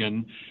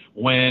 Oregon,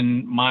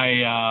 when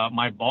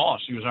my boss,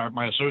 he was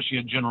my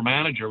associate general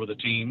manager with the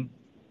team,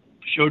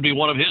 showed me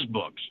one of his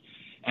books.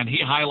 And he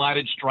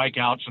highlighted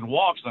strikeouts and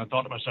walks. And I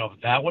thought to myself,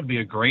 that would be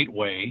a great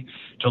way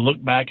to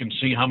look back and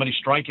see how many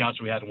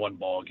strikeouts we had in one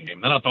ball game.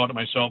 Then I thought to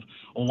myself,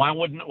 well, why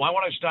would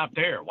I stop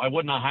there? Why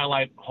wouldn't I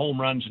highlight home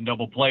runs and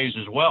double plays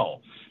as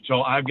well?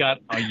 So I've got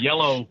a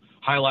yellow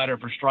highlighter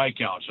for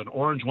strikeouts, an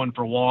orange one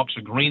for walks,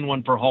 a green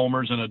one for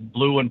homers, and a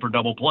blue one for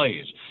double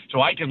plays.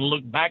 So I can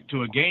look back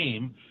to a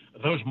game.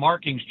 Those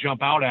markings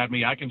jump out at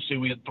me. I can see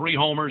we had 3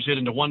 homers, hit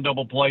into 1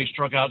 double play,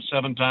 struck out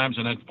 7 times,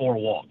 and had 4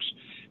 walks.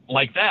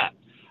 Like that.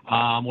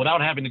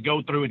 Without having to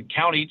go through and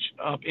count each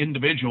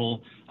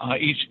individual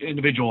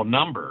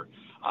number.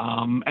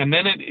 And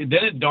then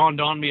it dawned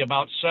on me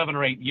about 7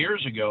 or 8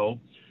 years ago.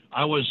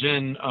 I was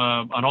in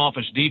an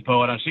Office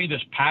Depot, and I see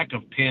this pack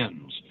of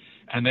pins.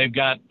 And they've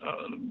got,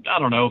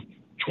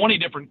 20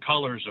 different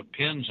colors of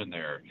pins in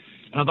there.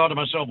 And I thought to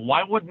myself,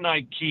 why wouldn't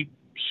I keep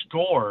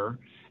score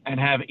and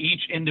have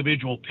each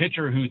individual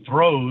pitcher who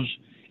throws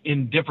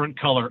in different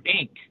color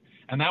ink?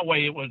 And that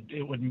way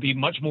it would be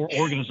much more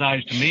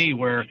organized to me,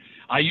 where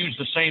I use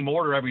the same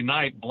order every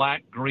night: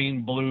 black,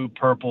 green, blue,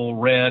 purple,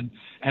 red.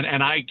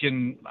 And I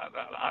can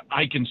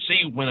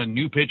see when a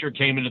new pitcher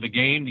came into the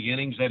game, the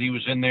innings that he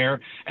was in there,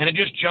 and it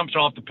just jumps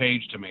off the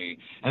page to me.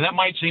 And that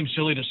might seem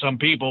silly to some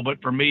people,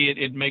 but for me,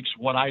 it makes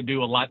what I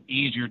do a lot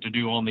easier to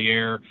do on the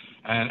air.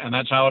 And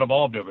that's how it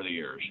evolved over the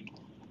years.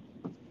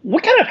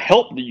 What kind of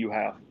help do you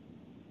have?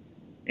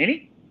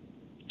 Any?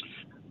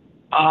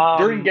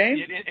 During game?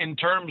 In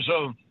terms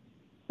of...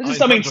 This is,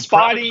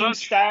 spotting,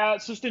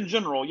 stats, just in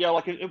general. Yeah,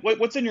 like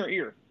what's in your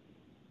ear?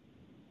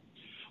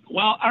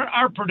 Well,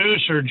 our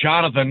producer,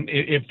 Jonathan,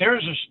 if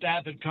there's a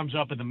stat that comes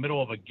up in the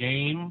middle of a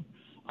game,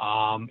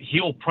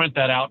 he'll print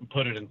that out and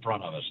put it in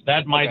front of us.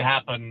 That might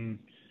happen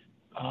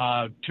 2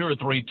 or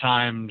 3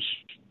 times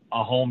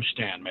a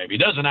homestand, maybe.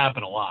 It doesn't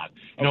happen a lot.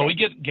 You know, we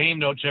get game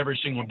notes every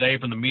single day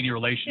from the media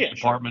relations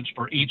departments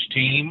for each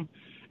team,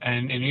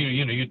 and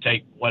you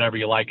take whatever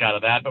you like out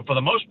of that. But for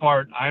the most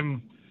part,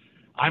 I'm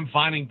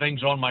finding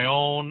things on my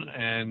own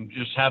and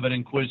just have an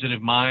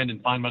inquisitive mind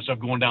and find myself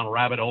going down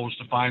rabbit holes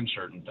to find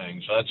certain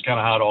things. So that's kind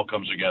of how it all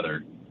comes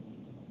together.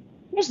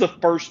 What was the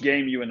first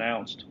game you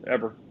announced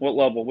ever? What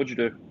level? What'd you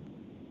do?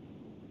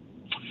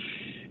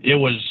 It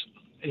was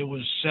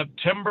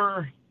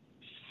September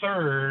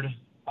 3rd.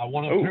 I'm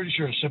pretty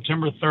sure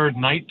September 3rd,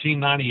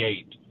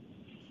 1998.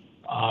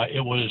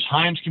 It was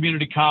Hines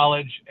Community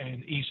College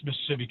and East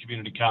Mississippi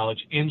Community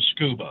College in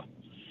Scuba.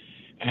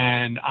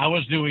 And I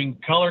was doing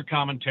color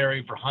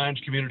commentary for Hines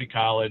Community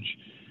College.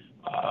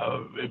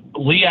 There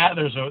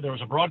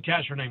was a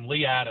broadcaster named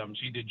Lee Adams.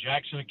 He did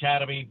Jackson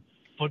Academy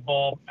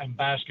football and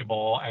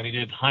basketball, and he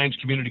did Hines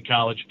Community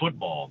College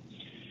football.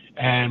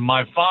 And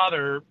my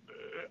father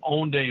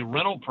owned a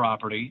rental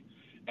property,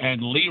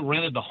 and Lee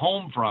rented the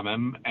home from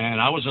him, and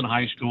I was in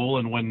high school.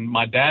 And when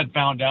my dad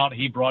found out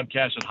he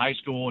broadcasted high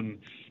school and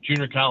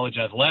junior college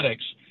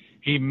athletics,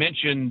 he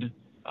mentioned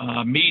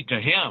me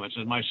to him and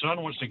said, my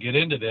son wants to get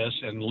into this.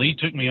 And Lee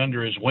took me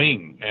under his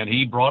wing, and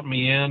he brought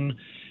me in.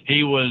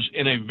 He was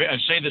I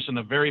say this in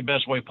the very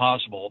best way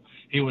possible.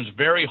 He was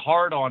very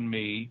hard on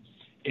me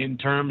in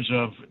terms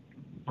of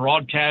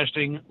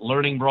broadcasting,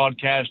 learning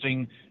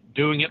broadcasting,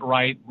 doing it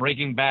right,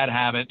 breaking bad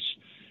habits.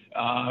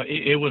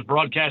 It was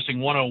broadcasting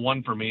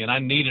 101 for me, and I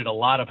needed a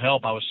lot of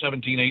help. I was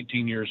 17,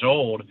 18 years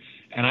old,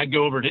 and I'd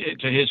go over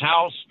to his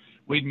house.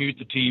 We'd mute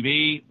the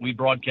TV. We'd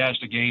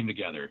broadcast a game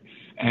together.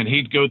 and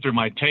he'd go through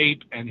my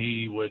tape and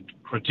he would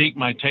critique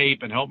my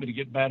tape and help me to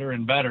get better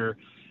and better.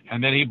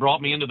 And then he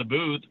brought me into the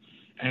booth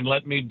and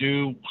let me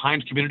do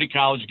Hinds Community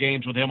College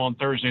games with him on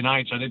Thursday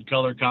nights. I did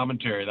color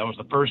commentary. That was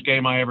the first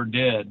game I ever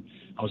did.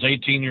 I was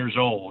 18 years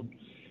old.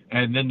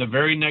 And then the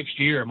very next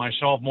year, my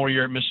sophomore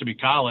year at Mississippi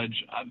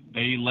College,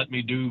 they let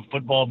me do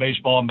football,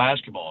 baseball, and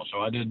basketball. So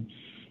I did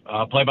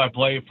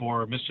play-by-play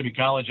for Mississippi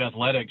College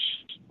athletics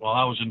while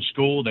I was in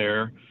school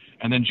there,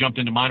 and then jumped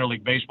into minor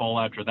league baseball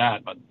after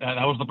that. But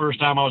that was the first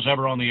time I was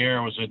ever on the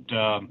air, was at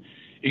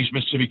East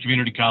Mississippi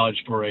Community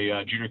College for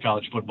a junior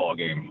college football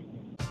game.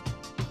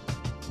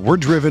 We're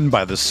driven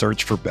by the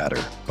search for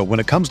better. But when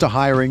it comes to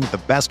hiring,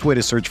 the best way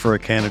to search for a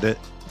candidate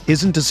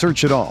isn't to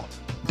search at all.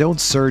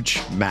 Don't search,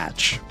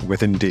 match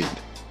with Indeed.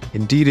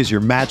 Indeed is your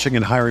matching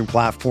and hiring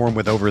platform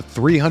with over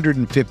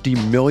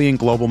 350 million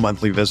global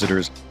monthly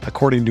visitors,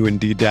 according to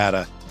Indeed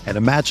data, and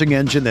a matching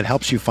engine that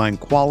helps you find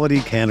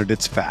quality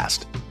candidates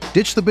fast.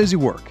 Ditch the busy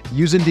work.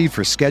 Use Indeed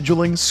for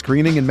scheduling,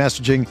 screening, and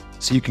messaging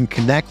so you can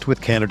connect with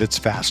candidates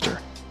faster.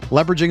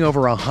 Leveraging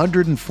over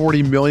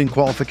 140 million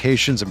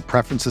qualifications and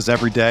preferences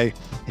every day,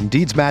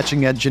 Indeed's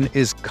matching engine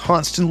is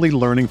constantly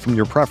learning from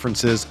your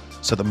preferences,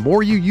 so the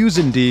more you use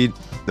Indeed,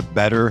 the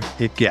better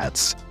it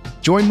gets.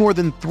 Join more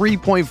than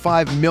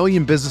 3.5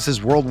 million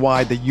businesses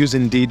worldwide that use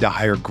Indeed to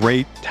hire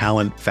great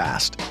talent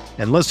fast.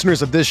 And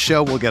listeners of this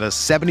show will get a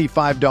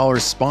 $75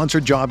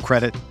 sponsored job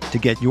credit to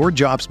get your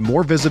jobs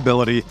more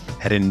visibility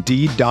at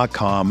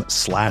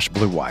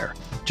Indeed.com/Blue Wire.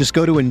 Just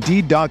go to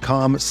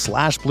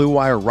Indeed.com/Blue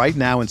Wire right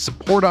now and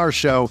support our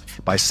show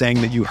by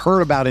saying that you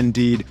heard about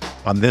Indeed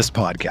on this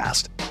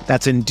podcast.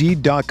 That's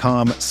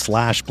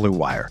Indeed.com/Blue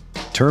Wire.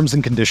 Terms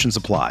and conditions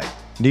apply.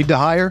 Need to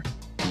hire?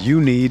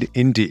 You need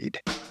Indeed.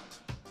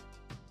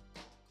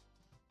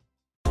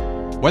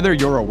 Whether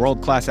you're a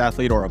world-class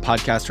athlete or a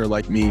podcaster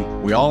like me,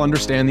 we all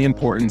understand the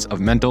importance of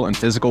mental and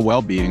physical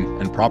well-being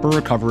and proper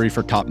recovery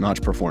for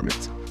top-notch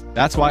performance.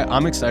 That's why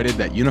I'm excited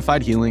that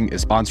Unified Healing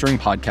is sponsoring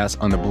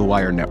podcasts on the Blue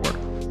Wire Network.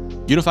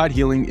 Unified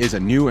Healing is a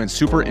new and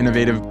super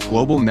innovative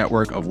global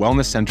network of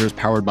wellness centers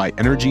powered by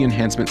Energy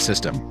Enhancement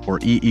System, or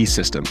EE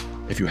System.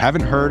 If you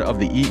haven't heard of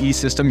the EE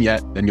System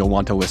yet, then you'll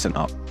want to listen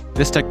up.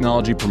 This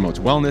technology promotes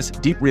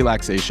wellness, deep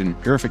relaxation,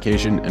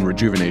 purification, and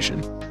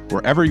rejuvenation.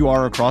 Wherever you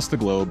are across the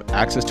globe,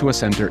 access to a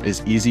center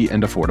is easy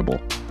and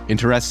affordable.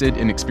 Interested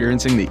in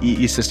experiencing the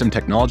EE System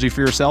technology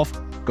for yourself?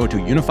 Go to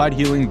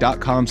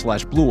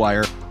unifiedhealing.com/Blue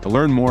Wire to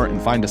learn more and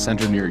find a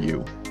center near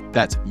you.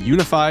 That's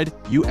unified,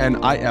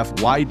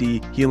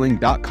 UNIFYD,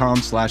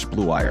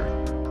 healing.com/Blue Wire.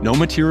 No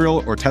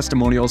material or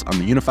testimonials on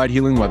the Unified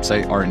Healing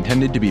website are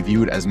intended to be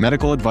viewed as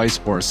medical advice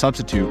or a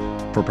substitute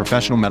for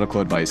professional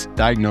medical advice,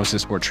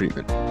 diagnosis, or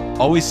treatment.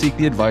 Always seek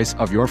the advice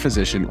of your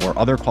physician or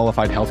other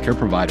qualified healthcare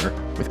provider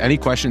with any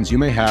questions you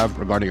may have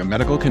regarding a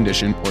medical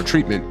condition or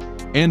treatment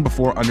and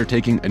before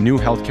undertaking a new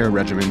healthcare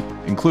regimen,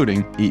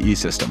 including EE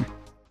System.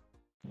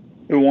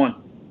 Who won?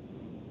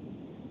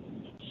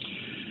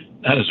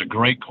 That is a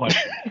great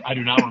question. I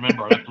do not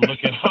remember. I'd have to look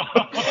it up.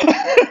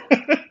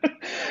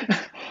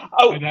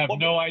 I have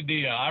no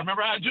idea. I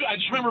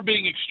just remember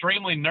being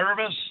extremely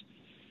nervous,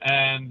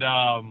 and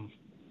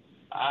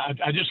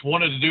I just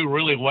wanted to do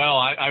really well.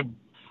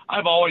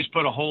 I've always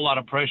put a whole lot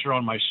of pressure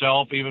on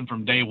myself, even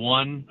from day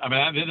one.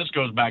 I mean, this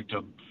goes back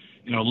to,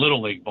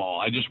 Little League ball.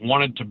 I just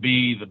wanted to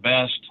be the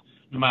best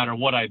no matter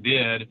what I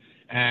did,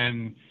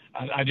 and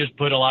I just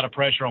put a lot of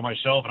pressure on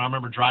myself. And I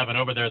remember driving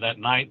over there that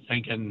night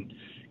thinking,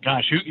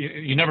 gosh,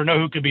 you never know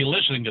who could be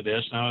listening to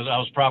this. And I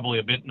was probably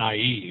a bit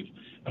naive,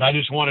 but I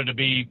just wanted to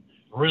be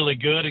really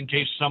good in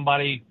case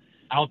somebody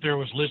out there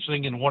was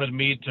listening and wanted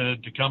me to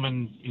come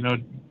and,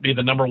 be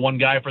the number one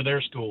guy for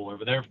their school or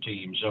for their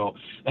team. So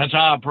that's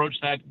how I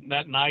approached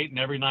that night and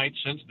every night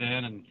since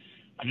then. And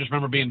I just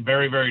remember being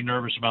very, very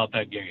nervous about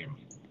that game.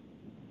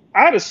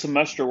 I had a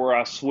semester where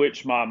I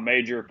switched my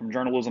major from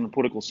journalism to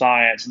political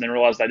science and then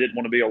realized I didn't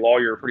want to be a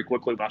lawyer pretty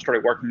quickly when I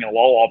started working in a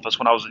law office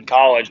when I was in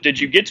college. Did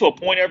you get to a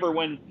point ever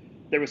when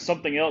there was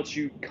something else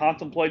you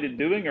contemplated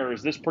doing, or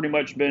has this pretty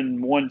much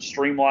been one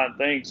streamlined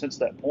thing since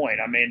that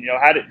point? I mean,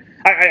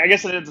 I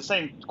guess it's the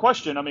same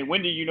question. I mean,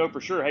 when do you know for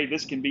sure, hey,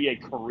 this can be a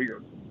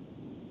career?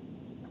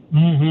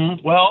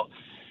 Mm-hmm. Well,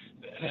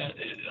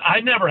 I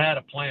never had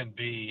a plan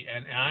B,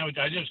 and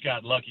I just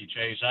got lucky,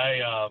 Chase.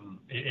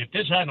 If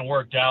this hadn't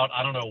worked out,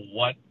 I don't know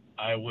what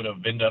I would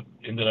have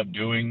ended up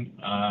doing.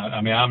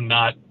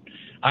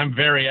 I'm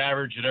very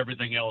average at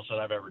everything else that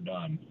I've ever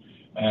done,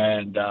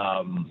 and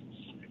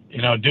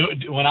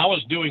when I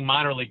was doing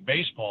minor league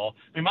baseball,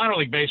 minor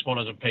league baseball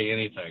doesn't pay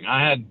anything.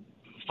 I had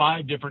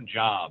 5 different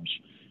jobs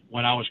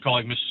when I was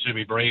calling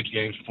Mississippi Braves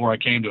games before I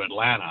came to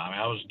Atlanta.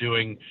 I was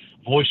doing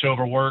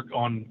voiceover work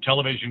on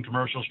television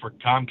commercials for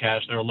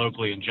Comcast there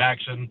locally in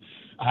Jackson.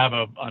 I have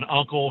an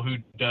uncle who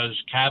does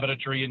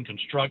cabinetry and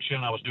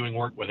construction. I was doing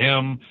work with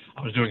him.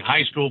 I was doing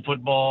high school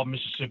football,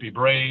 Mississippi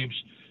Braves.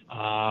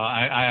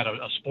 I had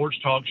a sports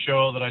talk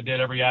show that I did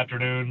every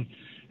afternoon,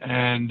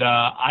 and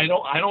I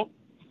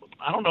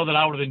don't know that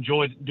I would have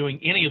enjoyed doing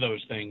any of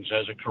those things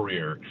as a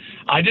career.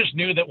 I just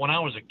knew that when I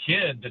was a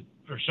kid, that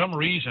for some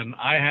reason,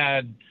 I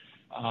had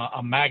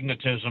a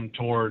magnetism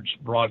towards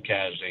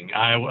broadcasting.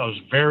 I was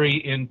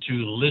very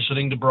into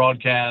listening to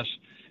broadcasts,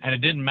 and it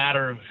didn't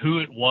matter who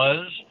it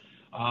was.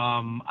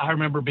 I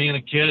remember being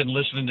a kid and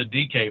listening to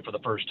DK for the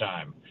first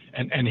time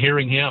and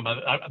hearing him.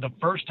 The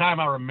first time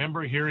I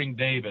remember hearing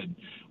David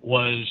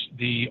was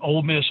the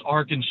Ole Miss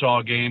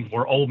Arkansas game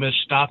where Ole Miss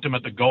stopped him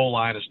at the goal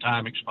line as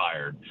time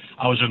expired.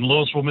 I was in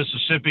Louisville,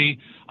 Mississippi.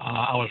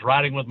 I was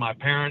riding with my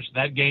parents.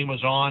 That game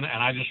was on,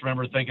 and I just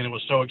remember thinking it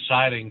was so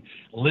exciting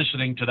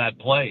listening to that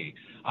play.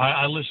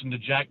 I listened to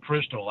Jack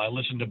Crystal. I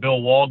listened to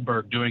Bill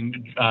Wahlberg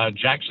doing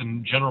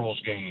Jackson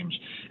Generals games.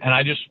 And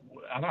I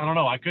don't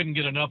know, I couldn't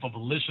get enough of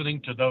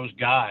listening to those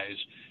guys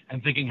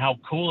and thinking how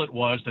cool it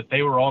was that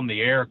they were on the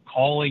air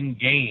calling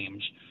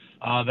games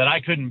that I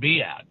couldn't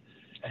be at.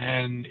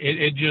 And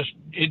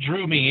it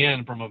drew me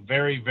in from a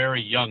very,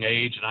 very young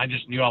age, and I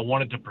just knew I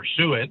wanted to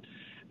pursue it.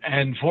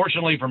 And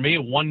fortunately for me,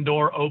 one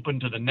door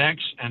opened to the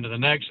next and to the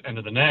next and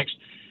to the next.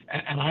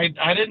 And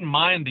I didn't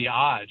mind the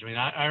odds. I mean,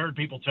 I heard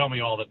people tell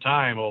me all the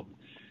time, well,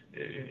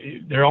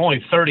 there are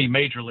only 30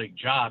 major league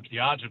jobs. The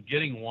odds of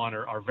getting one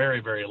are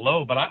very, very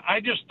low. But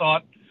I just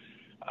thought,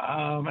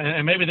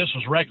 and maybe this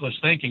was reckless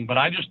thinking, but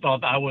I just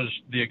thought I was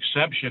the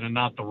exception and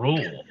not the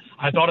rule.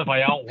 I thought if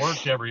I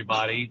outworked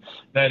everybody,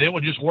 that it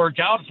would just work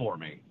out for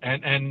me.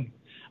 And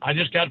I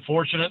just got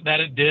fortunate that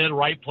it did.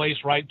 Right place,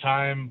 right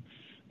time,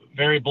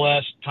 very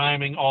blessed,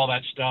 timing, all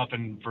that stuff.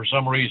 And for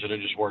some reason,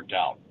 it just worked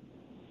out.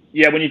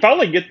 Yeah, when you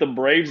finally get the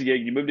Braves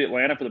gig, you moved to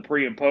Atlanta for the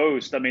pre and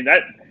post. I mean,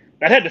 that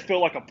had to feel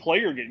like a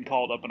player getting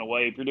called up in a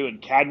way. If you're doing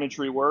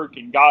cabinetry work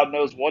and God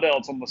knows what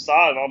else on the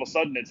side, and all of a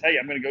sudden it's, hey,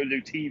 I'm going to go do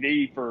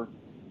TV for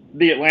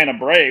the Atlanta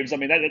Braves. I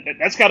mean,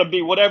 that's got to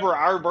be whatever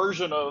our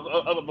version of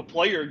a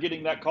player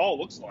getting that call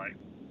looks like.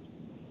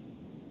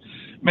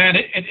 Man,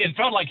 it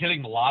felt like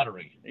hitting the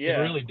lottery. Yeah.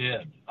 It really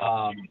did.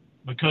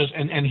 Because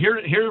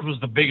here was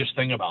the biggest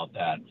thing about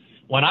that.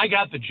 When I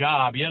got the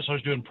job, yes, I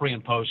was doing pre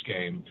and post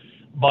game,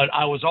 but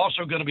I was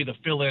also going to be the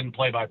fill-in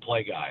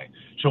play-by-play guy.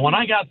 So when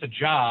I got the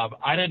job,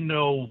 I didn't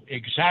know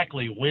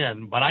exactly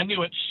when, but I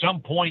knew at some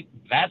point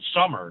that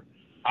summer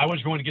I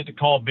was going to get to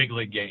call big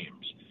league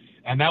games.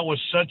 And that was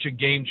such a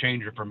game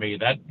changer for me.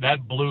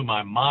 That blew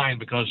my mind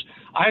because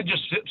I had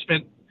just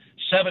spent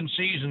 7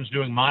 seasons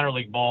doing minor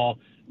league ball,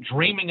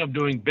 dreaming of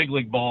doing big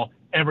league ball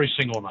every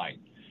single night.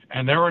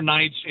 And there were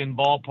nights in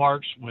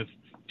ballparks with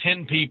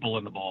 10 people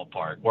in the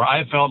ballpark where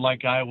I felt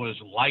like I was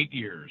light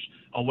years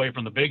away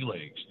from the big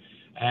leagues.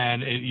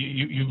 And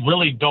you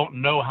really don't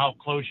know how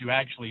close you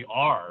actually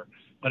are,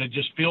 but it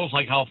just feels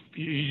like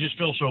you just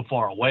feel so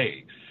far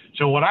away.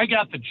 So when I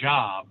got the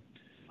job,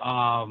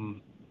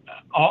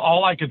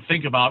 all I could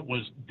think about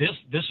was this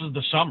is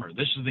the summer.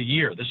 This is the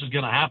year. This is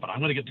going to happen. I'm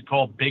going to get to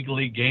call big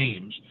league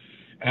games.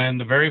 And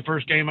the very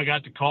first game I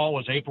got to call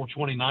was April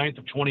 29th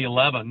of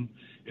 2011.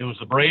 It was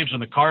the Braves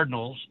and the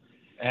Cardinals,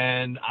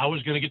 and I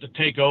was going to get to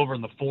take over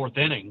in the 4th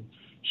inning.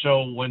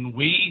 So when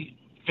we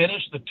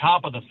finished the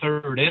top of the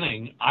 3rd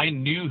inning, I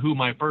knew who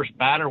my first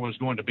batter was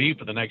going to be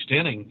for the next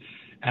inning.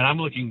 And I'm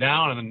looking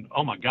down and,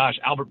 oh my gosh,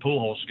 Albert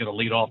Pujols is going to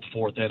lead off the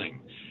 4th inning.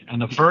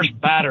 And the first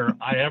batter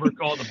I ever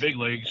called in the big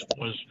leagues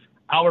was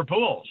Albert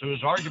Pujols, who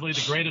is arguably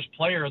the greatest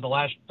player of the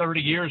last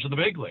 30 years in the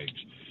big leagues.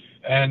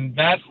 And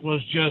that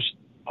was just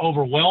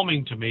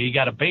overwhelming to me. He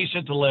got a base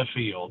hit to left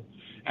field.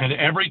 And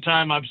every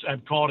time I've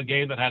called a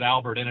game that had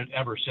Albert in it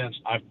ever since,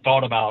 I've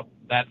thought about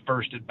that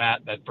first at bat,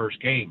 that first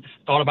game.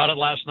 Thought about it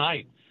last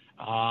night.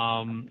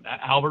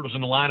 Albert was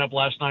in the lineup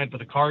last night for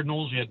the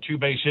Cardinals. He had 2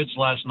 base hits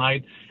last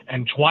night,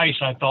 and twice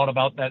I thought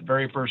about that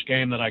very first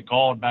game that I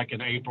called back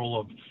in April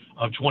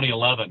of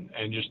 2011,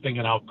 and just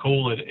thinking how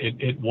cool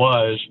it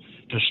was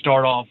to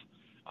start off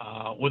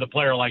with a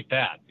player like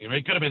that. I mean,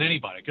 it could have been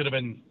anybody. It could have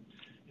been,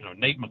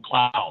 Nate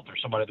McLeod or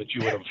somebody that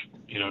you would have,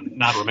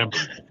 not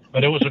remembered.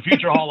 But it was a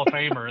future Hall of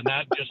Famer, and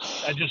that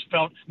just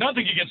felt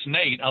nothing against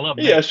Nate. I love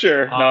Nate. Yeah,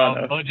 sure.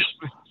 No. But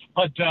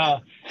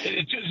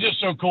it's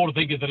just so cool to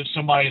think that it's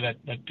somebody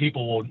that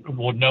people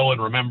will know and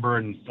remember,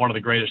 and one of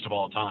the greatest of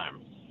all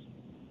time.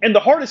 And the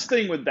hardest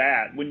thing with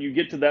that, when you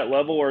get to that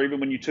level, or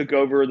even when you took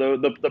over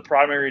the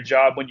primary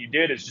job when you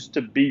did, is just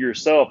to be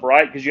yourself,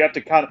 right? Because you have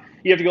to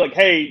go like,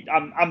 hey,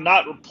 I'm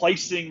not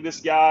replacing this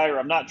guy, or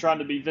I'm not trying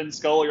to be Vin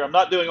Scully, or I'm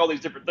not doing all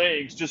these different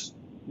things. Just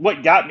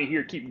what got me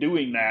here, keep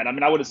doing that. I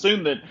mean, I would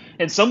assume that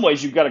in some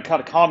ways you've got to kind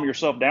of calm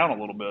yourself down a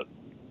little bit.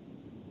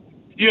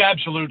 You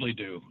absolutely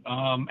do.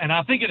 And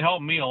I think it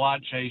helped me a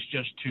lot, Chase,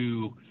 just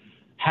to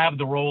have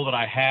the role that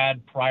I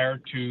had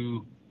prior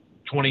to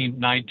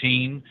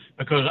 2019,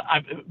 because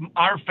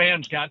our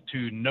fans got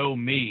to know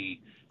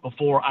me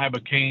before I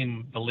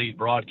became the lead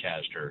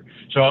broadcaster.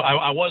 So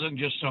I wasn't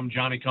just some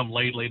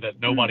Johnny-come-lately that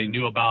nobody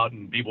knew about,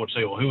 and people would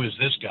say, well, who is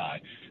this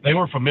guy? They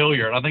were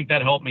familiar, and I think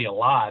that helped me a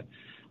lot.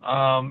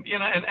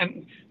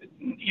 And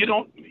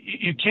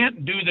you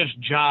can't do this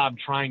job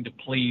trying to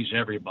please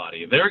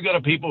everybody. There are going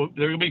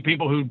to be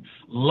people who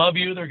love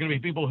you. There are going to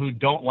be people who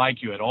don't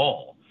like you at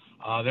all.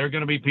 There are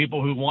going to be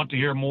people who want to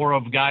hear more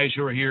of guys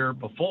who are here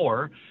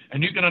before,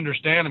 and you can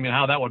understand,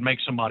 how that would make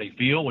somebody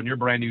feel when you're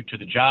brand new to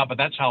the job, but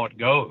that's how it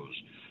goes.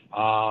 There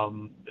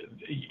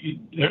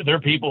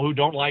are people who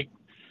don't like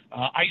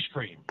ice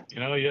cream.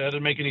 That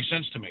doesn't make any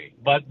sense to me,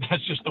 but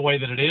that's just the way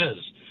that it is.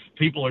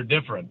 People are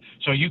different.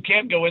 So you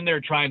can't go in there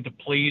trying to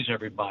please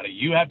everybody.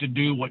 You have to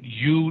do what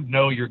you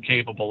know you're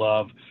capable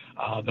of,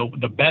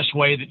 the best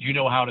way that you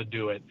know how to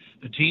do it.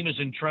 The team has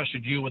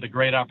entrusted you with a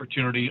great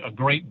opportunity, a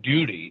great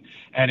duty,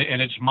 and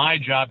it's my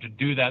job to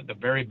do that the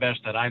very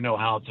best that I know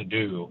how to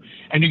do.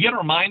 And you get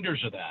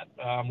reminders of that.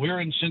 We're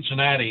in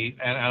Cincinnati,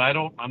 and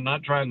I'm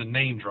not trying to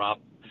name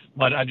drop,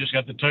 but I just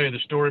got to tell you the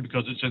story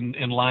because it's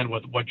in line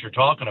with what you're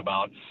talking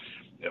about.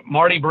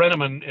 Marty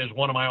Brennaman is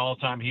one of my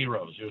all-time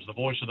heroes. He was the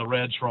voice of the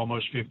Reds for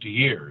almost 50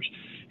 years.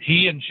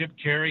 He and Chip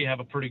Caray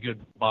have a pretty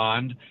good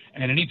bond,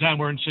 and anytime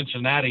we're in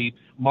Cincinnati,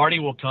 Marty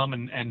will come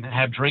and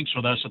have drinks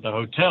with us at the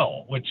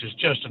hotel, which is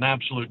just an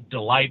absolute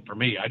delight for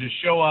me. I just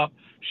show up,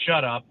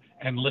 shut up,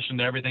 and listen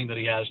to everything that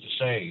he has to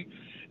say.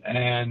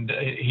 And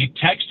he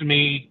texted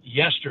me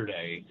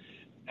yesterday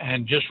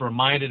and just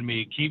reminded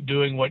me, keep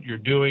doing what you're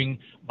doing.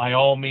 By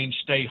all means,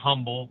 stay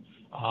humble.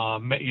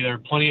 There are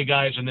plenty of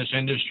guys in this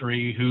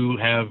industry who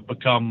have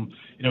become,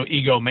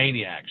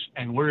 egomaniacs,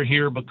 and we're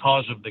here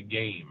because of the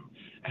game.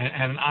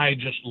 And I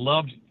just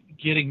loved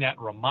getting that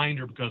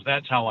reminder because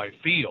that's how I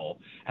feel.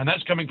 And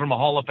that's coming from a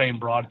Hall of Fame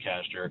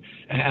broadcaster.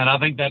 And I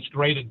think that's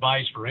great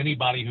advice for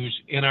anybody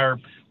who's in our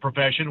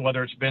profession,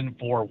 whether it's been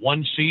for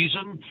one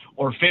season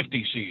or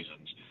 50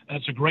 seasons.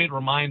 That's a great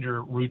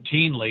reminder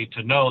routinely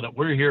to know that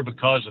we're here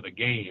because of the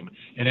game.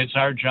 And it's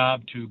our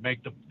job to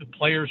make the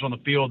players on the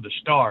field the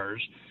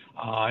stars.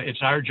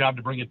 It's our job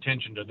to bring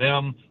attention to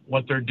them,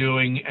 what they're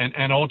doing,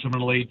 and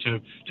ultimately to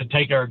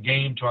take our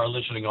game to our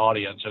listening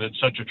audience. And it's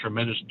such a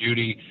tremendous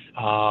duty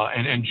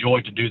and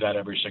joy to do that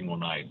every single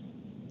night.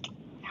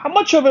 How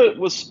much of it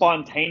was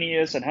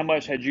spontaneous, and how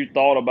much had you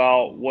thought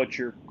about what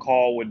your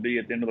call would be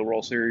at the end of the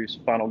World Series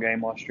final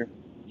game last year?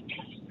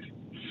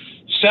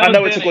 I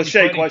know it's a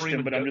cliche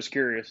question, but I'm just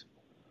curious.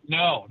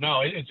 No,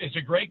 it's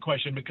a great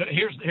question because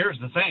here's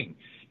the thing.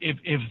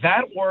 If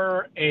that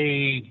were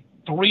a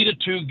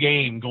 3-2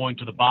 game going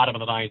to the bottom of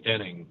the ninth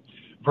inning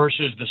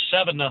versus the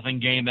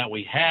 7-0 game that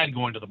we had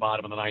going to the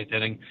bottom of the ninth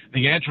inning,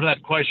 the answer to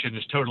that question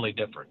is totally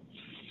different.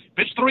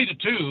 If it's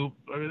 3-2,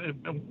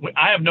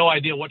 I have no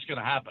idea what's going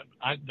to happen.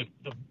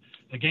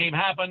 The game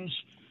happens,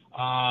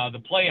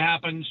 the play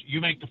happens, you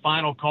make the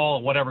final call,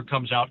 and whatever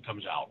comes out,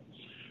 comes out.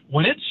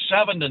 When it's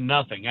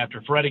 7-0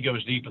 after Freddie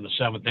goes deep in the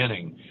 7th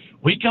inning,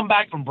 we come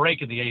back from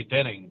break in the 8th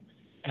inning,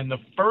 and the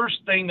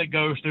first thing that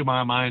goes through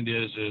my mind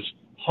is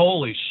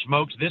holy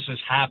smokes, this is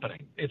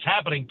happening. It's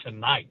happening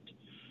tonight.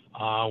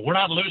 We're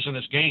not losing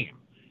this game.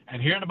 And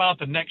here in about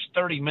the next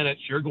 30 minutes,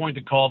 you're going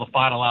to call the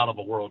final out of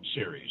a World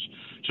Series.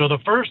 So the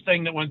first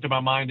thing that went through my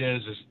mind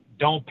is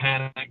don't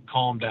panic,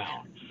 calm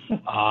down.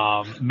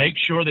 Make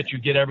sure that you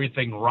get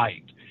everything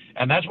right.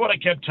 And that's what I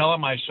kept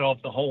telling myself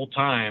the whole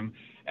time.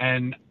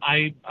 And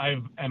I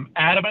am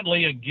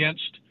adamantly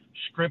against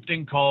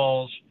scripting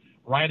calls,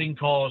 writing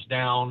calls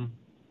down.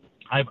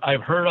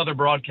 I've heard other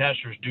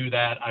broadcasters do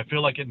that. I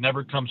feel like it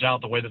never comes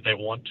out the way that they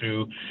want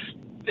to.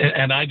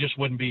 And I just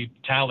wouldn't be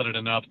talented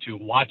enough to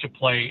watch a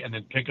play and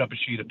then pick up a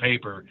sheet of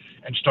paper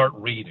and start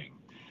reading.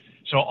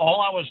 So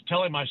all I was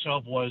telling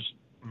myself was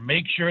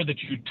make sure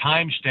that you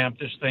timestamp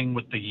this thing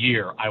with the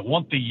year. I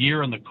want the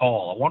year in the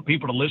call. I want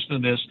people to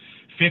listen to this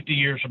 50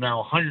 years from now,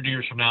 100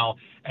 years from now,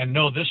 and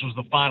know this was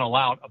the final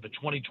out of the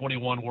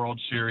 2021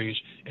 World Series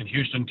in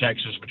Houston,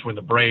 Texas, between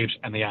the Braves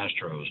and the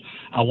Astros.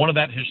 I wanted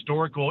that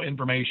historical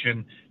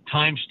information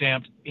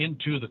time-stamped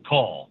into the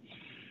call.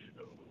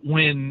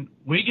 When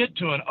we get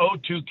to an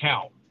 0-2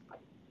 count,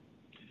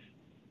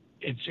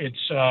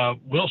 it's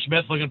Will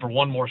Smith looking for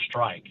one more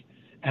strike.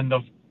 And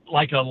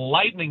like a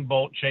lightning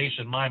bolt chase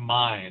in my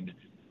mind,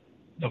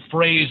 the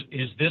phrase,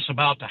 "Is this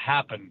about to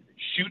happen?"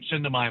 shoots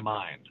into my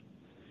mind.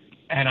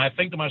 And I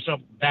think to myself,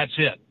 that's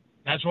it.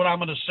 That's what I'm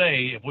going to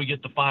say if we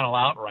get the final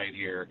out right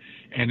here.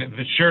 And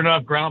sure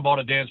enough, ground ball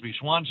to Dansby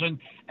Swanson.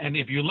 And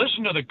if you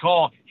listen to the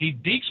call, he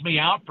dekes me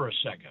out for a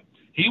second.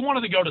 He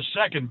wanted to go to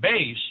second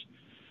base,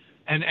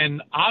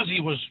 and Ozzie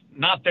was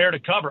not there to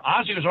cover.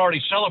 Ozzie was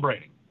already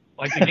celebrating,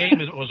 like the game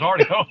was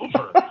already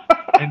over.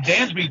 And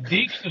Dansby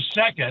dekes to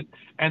second,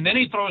 and then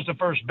he throws to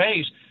first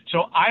base.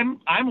 So I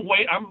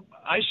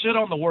sit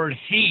on the word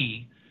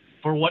 "he"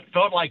 for what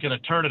felt like an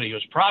eternity. It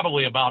was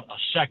probably about a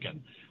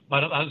second.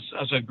 But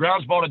as a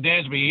grounds ball to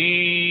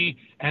Dansby,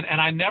 and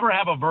I never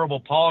have a verbal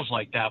pause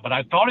like that, but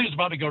I thought he was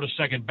about to go to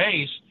second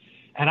base,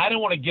 and I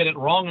didn't want to get it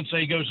wrong and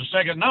say he goes to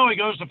second. No, he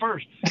goes to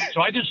first.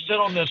 So I just sit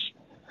on this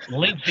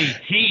lengthy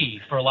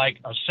 "he" for like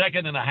a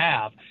second and a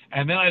half,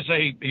 and then I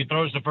say he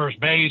throws to first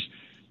base.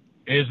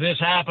 Is this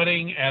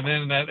happening? And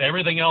then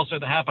everything else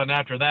that happened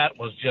after that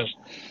was just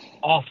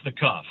off the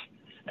cuff.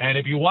 And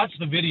if you watch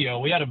the video,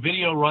 we had a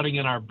video running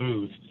in our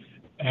booth.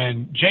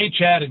 And Jay,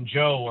 Chad, and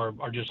Joe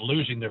are just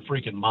losing their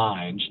freaking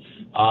minds.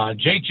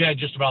 Jay, Chad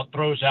just about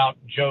throws out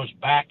Joe's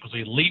back because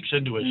he leaps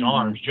into his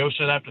arms. Joe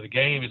said after the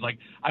game, he's like,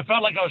 I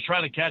felt like I was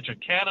trying to catch a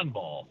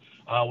cannonball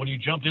when you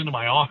jumped into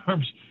my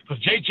arms,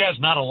 because Jay, Chad's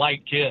not a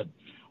light kid.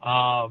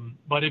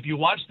 But if you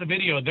watch the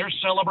video, they're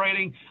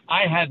celebrating.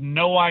 I had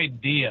no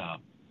idea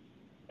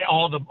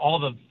all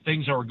the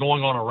things that were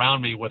going on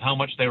around me with how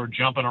much they were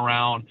jumping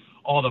around,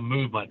 all the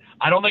movement.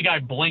 I don't think I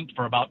blinked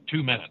for about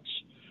 2 minutes.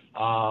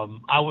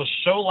 I was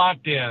so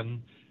locked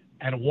in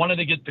and wanted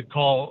to get the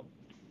call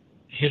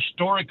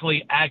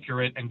historically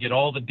accurate and get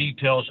all the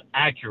details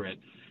accurate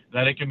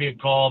that it can be a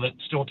call that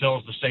still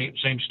tells the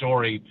same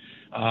story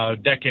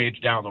decades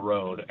down the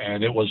road.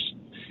 And it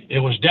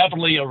was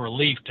definitely a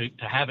relief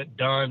to have it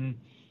done,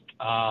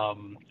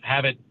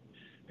 have it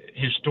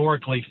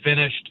historically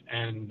finished,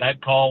 and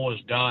that call was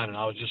done. And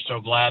I was just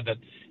so glad that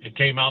it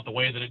came out the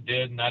way that it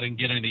did, and I didn't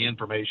get any of the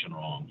information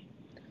wrong.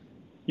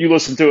 You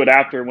listened to it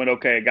after and went,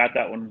 okay, I got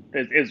that one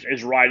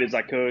as right as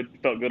I could.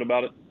 Felt good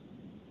about it?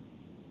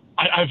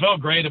 I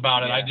felt great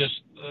about it.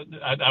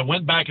 Yeah. I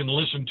went back and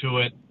listened to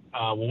it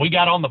when we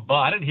got on the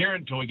bus. I didn't hear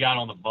it until we got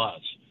on the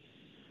bus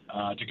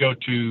to go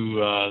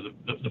to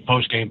the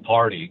post-game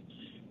party.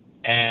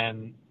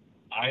 And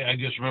I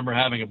just remember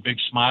having a big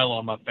smile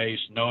on my face,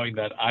 knowing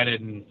that I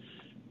didn't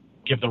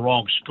give the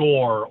wrong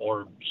score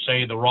or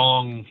say the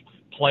wrong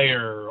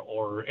player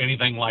or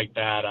anything like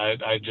that.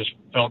 I just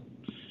felt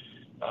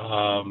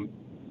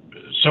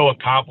so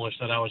accomplished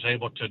that I was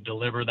able to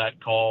deliver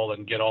that call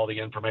and get all the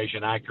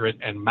information accurate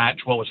and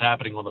match what was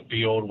happening on the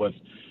field with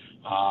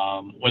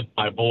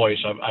my voice.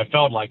 I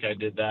felt like I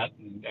did that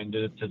and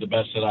did it to the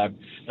best that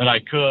I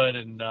could.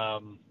 And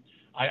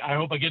I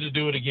hope I get to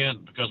do it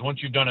again, because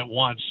once you've done it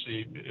once,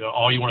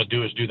 all you want to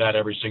do is do that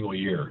every single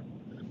year.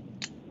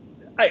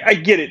 I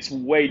get it's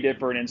way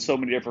different in so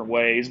many different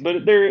ways,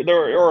 but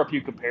there are a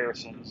few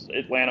comparisons.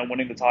 Atlanta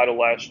winning the title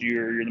last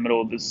year, you're in the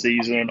middle of this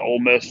season, Ole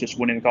Miss just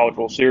winning the College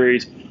World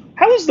Series.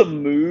 How has the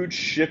mood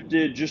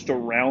shifted just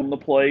around the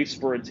place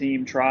for a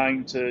team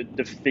trying to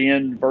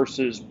defend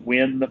versus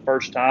win the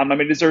first time? I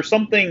mean, is there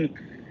something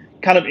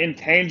kind of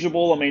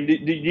intangible? I mean,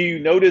 do you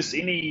notice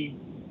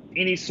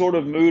any sort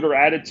of mood or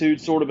attitude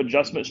sort of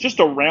adjustments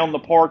just around the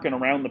park and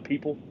around the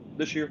people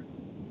this year?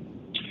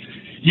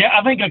 Yeah,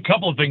 I think a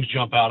couple of things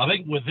jump out. I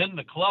think within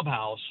the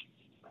clubhouse,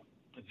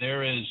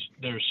 there's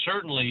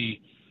certainly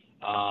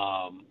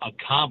a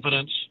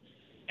confidence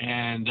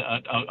and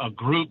a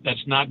group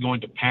that's not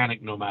going to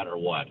panic no matter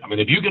what. I mean,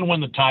 if you can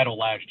win the title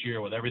last year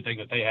with everything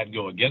that they had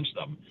go against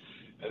them,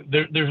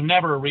 there's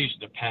never a reason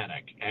to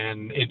panic.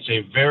 And it's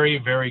a very,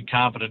 very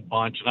confident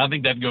bunch, and I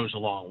think that goes a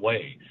long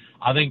way.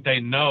 I think they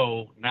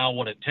know now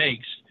what it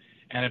takes.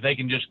 And if they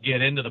can just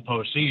get into the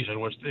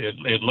postseason, which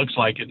it looks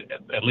like,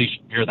 at least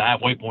here at the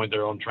halfway point,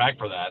 they're on track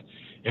for that.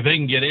 If they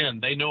can get in,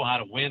 they know how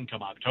to win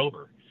come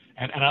October.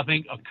 And I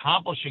think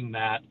accomplishing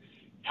that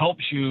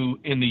helps you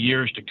in the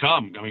years to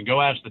come. I mean,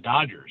 go ask the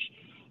Dodgers.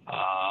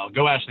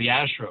 Go ask the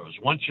Astros.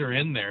 Once you're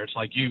in there, it's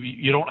like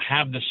you don't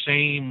have the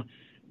same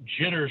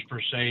jitters,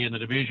 per se, in the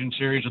division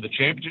series or the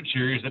championship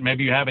series that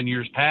maybe you have in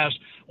years past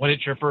when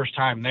it's your first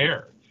time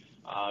there.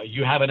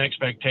 You have an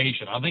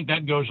expectation. I think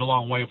that goes a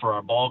long way for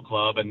our ball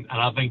club, and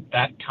I think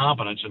that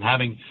confidence and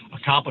having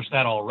accomplished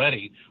that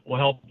already will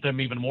help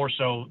them even more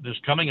so this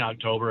coming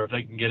October if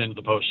they can get into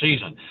the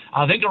postseason.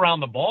 I think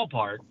around the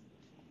ballpark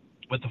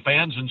with the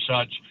fans and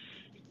such,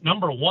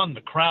 number one,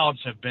 the crowds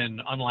have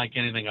been unlike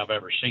anything I've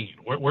ever seen.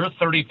 We're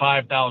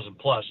 35,000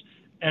 plus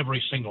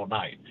every single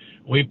night.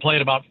 We've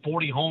played about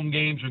 40 home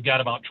games. We've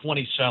got about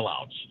 20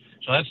 sellouts.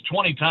 So that's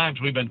 20 times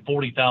we've been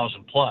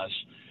 40,000 plus.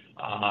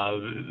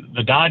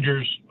 The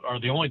Dodgers are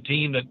the only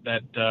team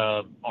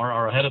that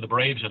are ahead of the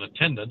Braves in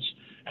attendance,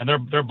 and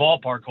their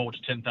ballpark holds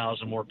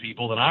 10,000 more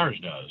people than ours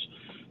does.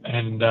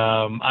 And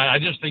I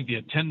just think the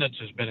attendance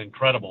has been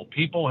incredible.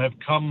 People have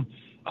come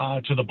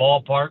to the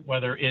ballpark,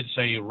 whether it's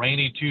a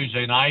rainy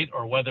Tuesday night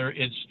or whether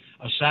it's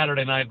a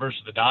Saturday night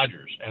versus the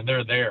Dodgers, and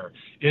they're there.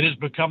 It has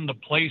become the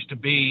place to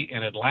be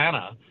in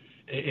Atlanta.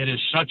 It is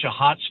such a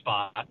hot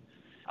spot.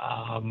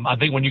 I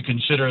think when you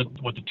consider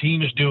what the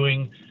team is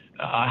doing,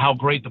 how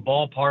great the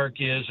ballpark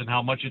is and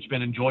how much it's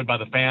been enjoyed by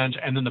the fans,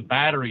 and then the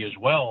Battery as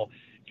well,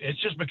 it's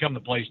just become the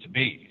place to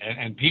be.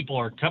 And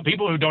people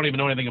who don't even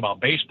know anything about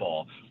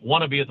baseball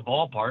want to be at the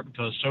ballpark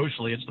because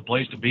socially it's the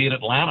place to be in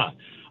Atlanta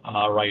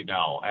right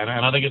now. And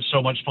I think it's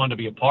so much fun to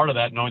be a part of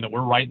that, knowing that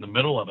we're right in the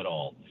middle of it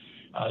all.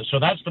 So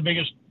that's the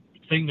biggest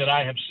thing that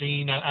I have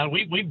seen. And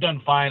we've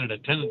done fine in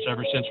attendance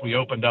ever since we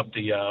opened up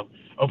the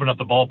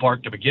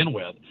ballpark to begin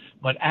with.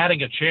 But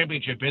adding a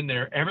championship in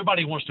there,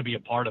 everybody wants to be a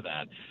part of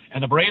that.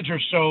 And the Braves are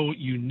so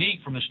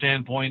unique from the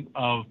standpoint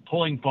of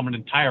pulling from an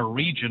entire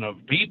region of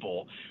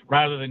people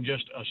rather than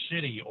just a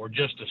city or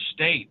just a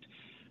state.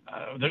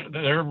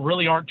 There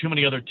really aren't too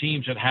many other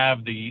teams that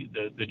have the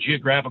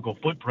geographical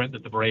footprint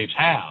that the Braves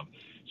have.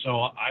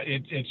 So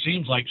it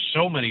seems like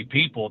so many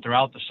people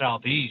throughout the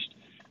Southeast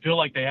feel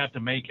like they have to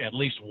make at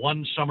least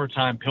one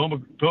summertime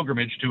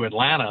pilgrimage to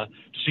Atlanta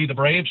to see the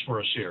Braves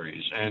for a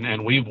series.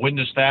 And we've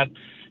witnessed that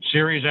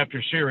series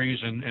after series,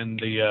 and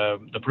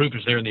the proof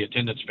is there in the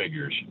attendance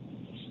figures.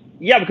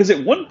 Yeah, because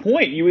at one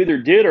point you either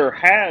did or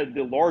had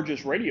the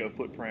largest radio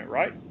footprint,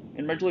 right,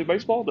 in Major League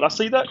Baseball. Did I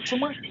see that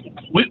somewhere?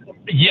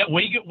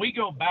 We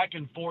go back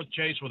and forth,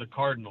 Chase, with the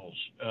Cardinals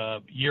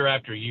year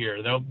after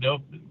year.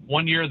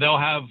 One year they'll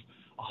have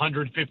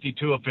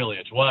 152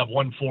 affiliates. We'll have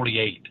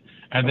 148.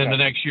 And then the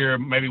next year,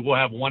 maybe we'll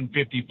have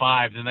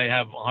 155, then they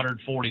have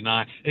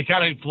 149. It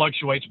kind of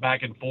fluctuates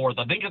back and forth.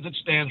 I think as it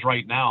stands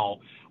right now,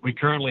 we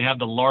currently have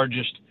the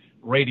largest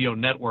radio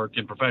network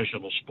in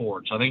professional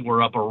sports. I think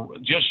we're up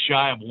just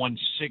shy of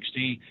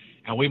 160,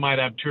 and we might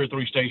have 2 or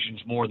 3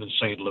 stations more than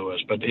St.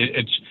 Louis. But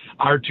it's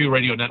our 2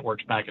 radio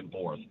networks back and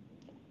forth.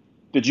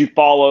 Did you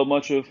follow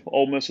much of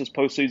Ole Miss's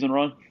postseason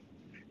run?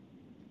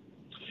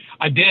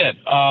 I did.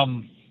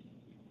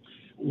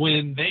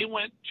 When they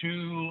went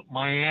to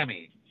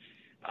Miami,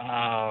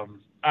 I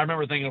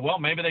remember thinking, well,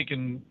 maybe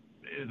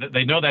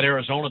they know that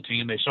Arizona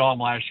team. They saw them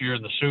last year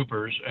in the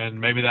Supers, and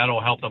maybe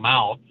that'll help them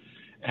out.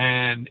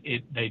 And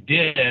they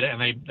did, and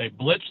they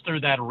blitzed through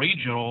that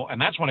regional, and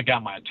that's when it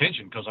got my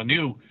attention because I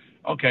knew,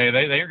 okay,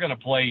 they're going to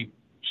play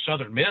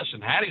Southern Miss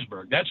in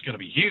Hattiesburg. That's going to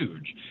be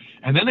huge.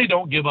 And then they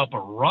don't give up a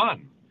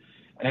run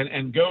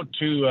and go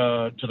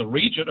to the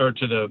region or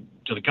to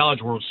the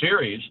College World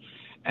Series.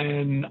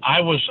 And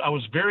I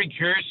was very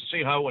curious to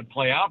see how it would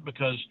play out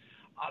because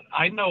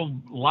I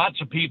know lots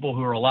of people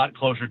who are a lot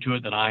closer to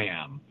it than I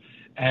am.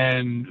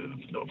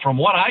 And from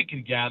what I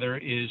could gather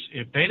is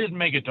if they didn't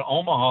make it to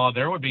Omaha,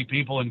 there would be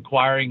people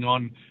inquiring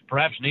on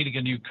perhaps needing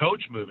a new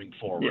coach moving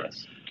forward.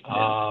 Yes.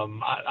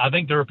 I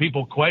think there are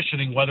people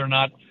questioning whether or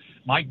not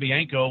Mike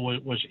Bianco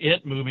was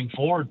it moving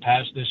forward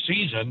past this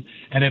season.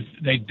 And if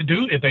they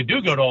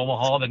do go to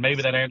Omaha, then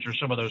maybe that answers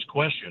some of those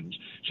questions.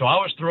 So I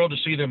was thrilled to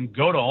see them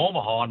go to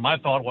Omaha. And my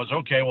thought was,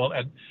 okay, well,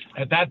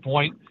 at that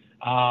point,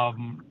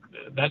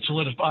 that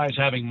solidifies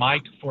having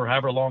Mike for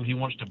however long he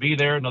wants to be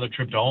there, another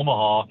trip to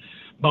Omaha.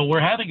 But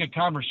we're having a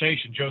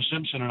conversation, Joe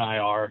Simpson and I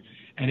are,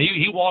 and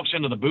he walks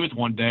into the booth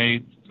one day.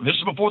 This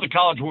is before the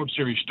College World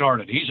Series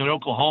started. He's an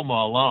Oklahoma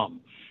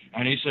alum.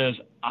 And he says,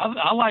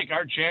 I like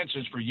our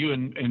chances for you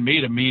and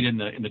me to meet in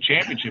the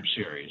championship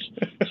series.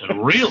 I said,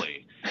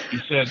 really? He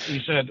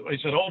said,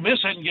 Ole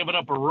Miss hadn't given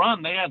up a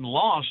run. They hadn't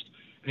lost.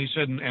 And he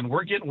said, and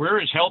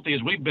we're as healthy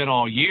as we've been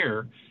all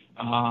year.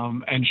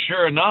 And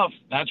sure enough,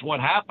 that's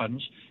what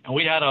happens. And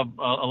we had a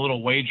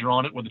little wager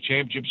on it with the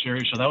championship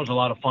series, so that was a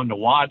lot of fun to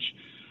watch.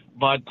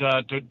 But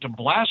to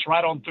blast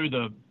right on through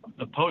the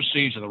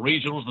postseason, the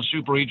regionals, the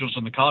super regionals,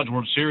 and the College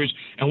World Series,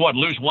 and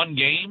lose one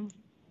game?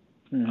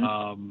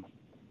 Mm-hmm.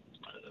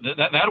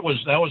 That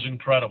was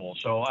incredible.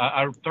 So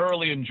I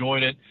thoroughly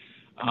enjoyed it.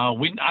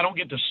 I don't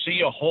get to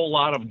see a whole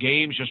lot of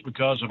games just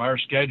because of our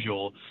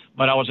schedule,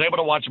 but I was able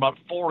to watch about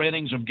 4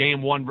 innings of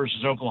Game 1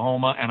 versus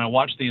Oklahoma, and I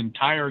watched the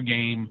entire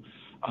game,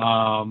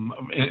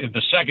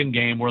 the second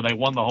game where they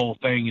won the whole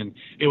thing, and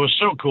it was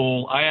so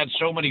cool. I had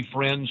so many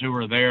friends who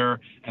were there,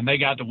 and they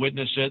got to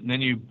witness it, and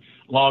then you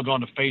log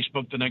on to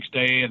Facebook the next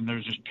day, and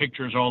there's just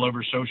pictures all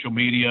over social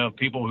media of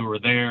people who were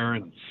there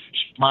and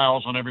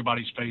smiles on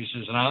everybody's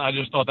faces. And I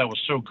just thought that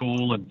was so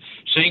cool. And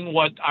seeing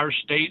what our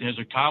state has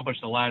accomplished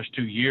the last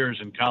 2 years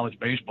in college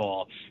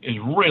baseball is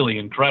really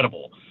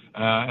incredible.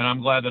 And I'm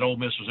glad that Ole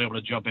Miss was able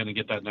to jump in and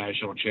get that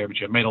national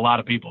championship. It made a lot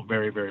of people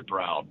very, very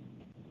proud.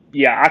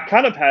 Yeah, I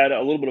kind of had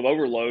a little bit of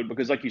overload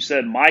because, like you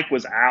said, Mike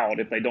was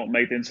out if they don't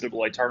make the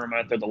NCAA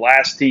tournament. They're the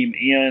last team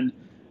in.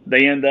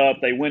 They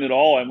win it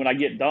all. And when I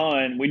get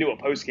done, we do a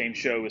post-game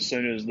show as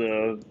soon as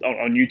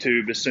on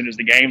YouTube, as soon as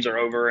the games are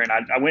over. And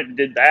I went and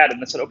did that.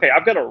 And I said, okay,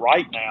 I've got to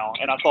write now.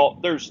 And I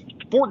thought there's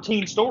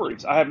 14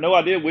 stories. I have no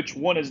idea which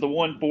one is the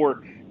one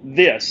for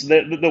this,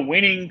 the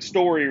winning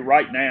story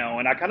right now.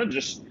 And I kind of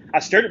I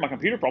stared at my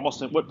computer for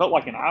almost what felt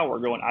like an hour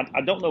going, I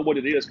don't know what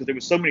it is because there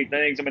was so many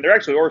things. I mean, there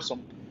actually are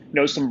some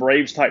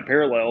Braves type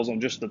parallels on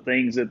just the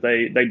things that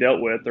they dealt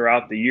with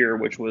throughout the year,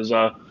 which was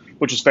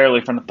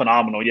fairly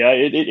phenomenal. Yeah,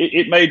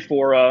 it made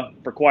for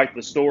quite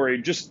the story.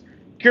 Just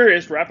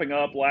curious, wrapping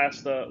up,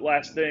 last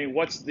thing,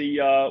 what's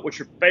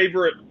your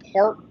favorite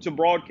park to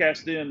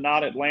broadcast in,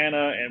 not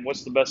Atlanta, and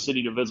what's the best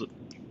city to visit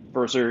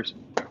for a series?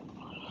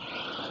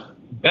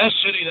 Best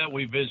city that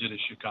we visit is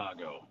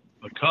Chicago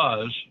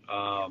because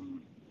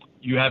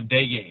you have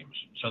day games,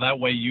 so that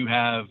way you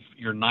have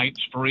your nights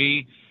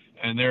free.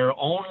 And there are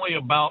only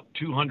about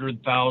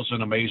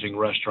 200,000 amazing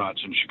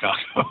restaurants in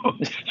Chicago.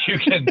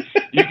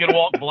 You can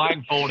walk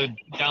blindfolded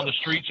down the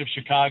streets of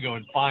Chicago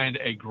and find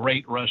a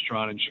great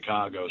restaurant in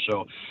Chicago.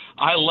 So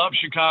I love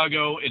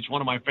Chicago. It's one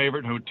of my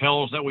favorite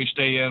hotels that we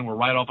stay in. We're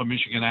right off of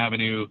Michigan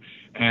Avenue,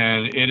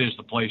 and it is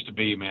the place to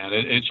be, man.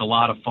 It's a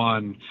lot of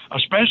fun,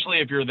 especially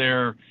if you're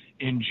there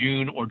in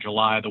June or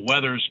July. The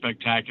weather is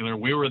spectacular.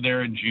 We were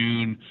there in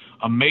June.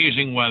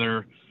 Amazing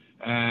weather.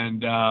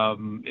 And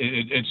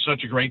it's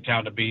such a great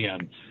town to be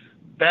in.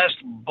 Best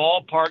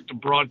ballpark to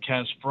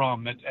broadcast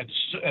from,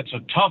 it's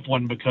a tough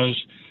one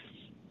because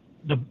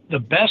the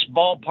best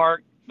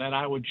ballpark that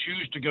I would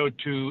choose to go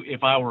to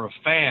if I were a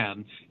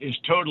fan is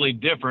totally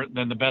different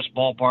than the best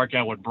ballpark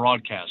I would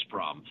broadcast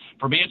from.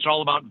 For me, it's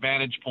all about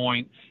vantage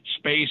point,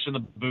 space in the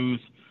booth,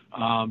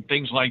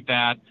 things like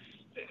that.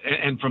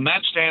 And from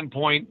that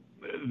standpoint,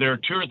 there are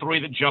 2 or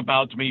 3 that jump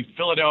out to me.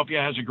 Philadelphia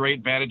has a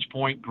great vantage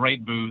point,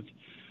 great booth.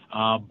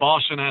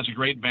 Boston has a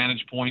great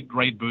vantage point,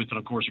 great booth, and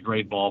of course a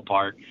great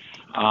ballpark.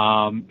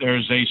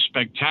 There's a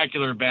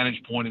spectacular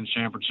vantage point in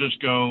San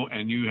Francisco,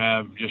 and you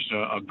have just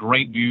a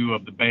great view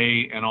of the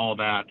bay and all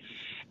that.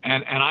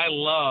 And I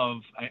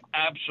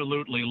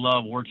absolutely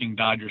love working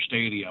Dodger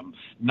Stadium,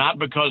 not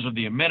because of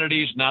the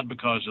amenities, not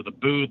because of the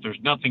booth.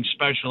 There's nothing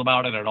special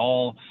about it at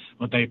all,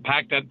 but they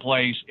pack that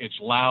place. It's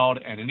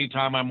loud, and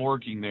anytime I'm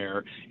working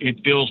there,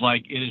 it feels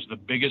like it is the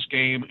biggest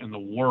game in the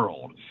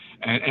world.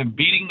 And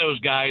beating those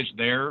guys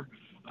there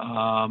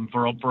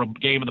for a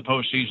game of the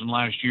postseason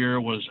last year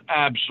was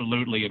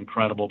absolutely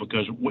incredible,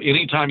 because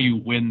anytime you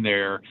win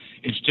there,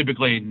 it's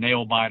typically a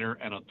nail-biter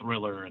and a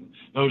thriller, and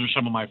those are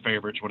some of my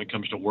favorites when it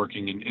comes to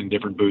working in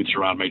different booths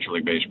around Major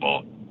League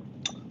Baseball.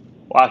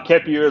 Well, I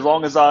kept you as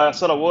long as I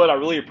said I would. I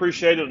really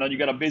appreciate it. I know you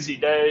got a busy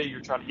day. You're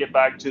trying to get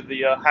back to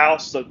the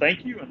house, so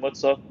thank you, and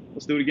let's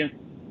do it again.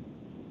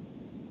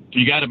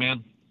 You got it,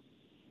 man.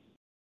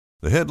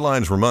 The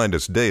headlines remind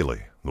us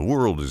daily the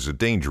world is a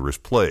dangerous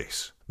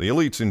place. The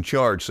elites in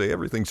charge say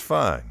everything's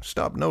fine,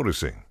 stop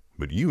noticing.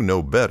 But you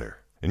know better.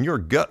 And your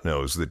gut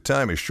knows that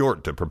time is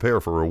short to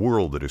prepare for a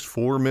world that is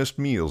 4 missed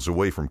meals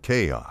away from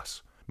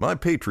chaos. My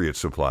Patriot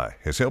Supply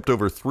has helped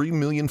over 3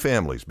 million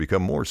families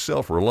become more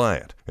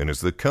self-reliant and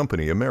is the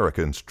company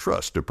Americans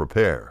trust to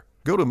prepare.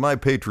 Go to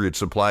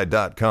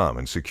MyPatriotSupply.com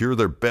and secure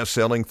their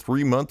best-selling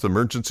 3-month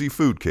emergency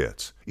food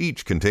kits.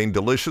 Each contain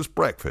delicious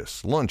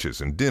breakfasts,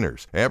 lunches, and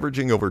dinners,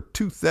 averaging over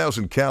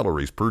 2,000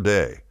 calories per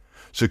day.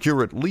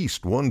 Secure at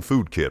least 1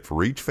 food kit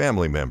for each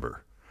family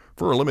member.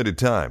 For a limited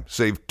time,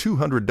 save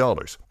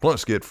 $200,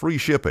 plus get free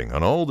shipping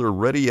on all their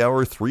Ready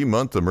Hour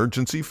 3-month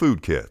emergency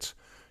food kits.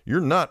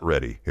 You're not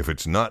ready if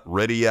it's not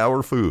Ready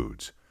Hour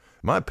Foods.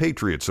 My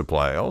Patriot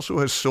Supply also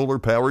has solar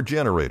power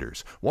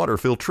generators, water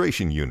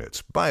filtration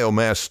units,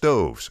 biomass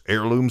stoves,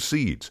 heirloom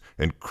seeds,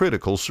 and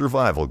critical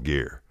survival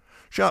gear.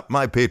 Shop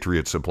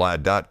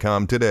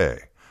MyPatriotSupply.com today.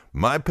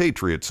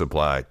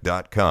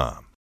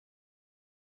 MyPatriotSupply.com.